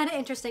it's kind of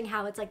interesting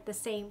how it's like the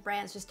same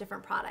brands, just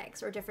different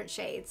products or different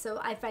shades. So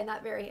I find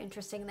that very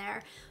interesting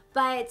there.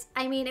 But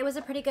I mean, it was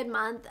a pretty good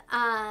month.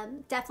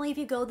 Definitely if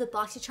you go the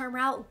Boxycharm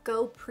route,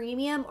 go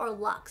premium or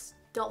luxe.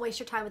 Don't waste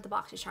your time with the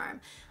Boxycharm.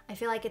 I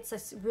feel like it's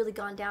just really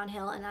gone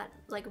downhill and that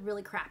like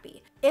really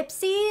crappy.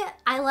 Ipsy,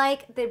 I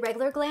like the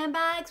regular glam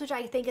bags, which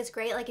I think is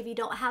great. Like if you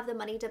don't have the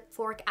money to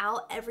fork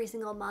out every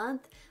single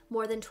month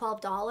more than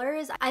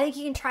 $12, I think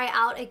you can try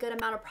out a good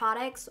amount of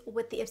products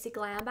with the Ipsy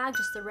glam bag,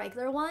 just the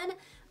regular one.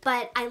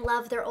 But I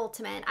love their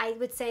ultimate. I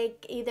would say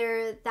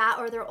either that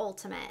or their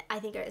ultimate. I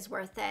think it is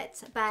worth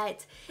it.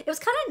 But it was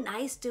kind of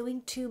nice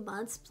doing 2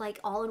 months like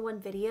all in one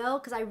video,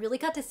 because I really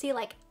got to see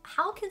like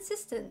how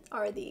consistent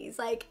are these,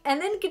 like,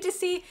 and then get to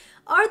see,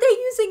 are they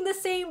using the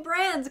same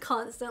brands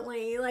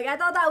constantly? Like, I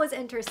thought that was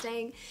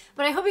interesting.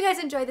 But I hope you guys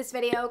enjoyed this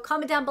video.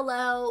 Comment down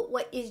below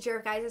what is your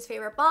guys'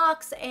 favorite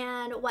box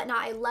and whatnot.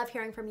 I love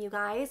hearing from you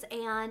guys,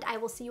 and I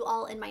will see you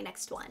all in my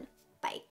next one. Bye.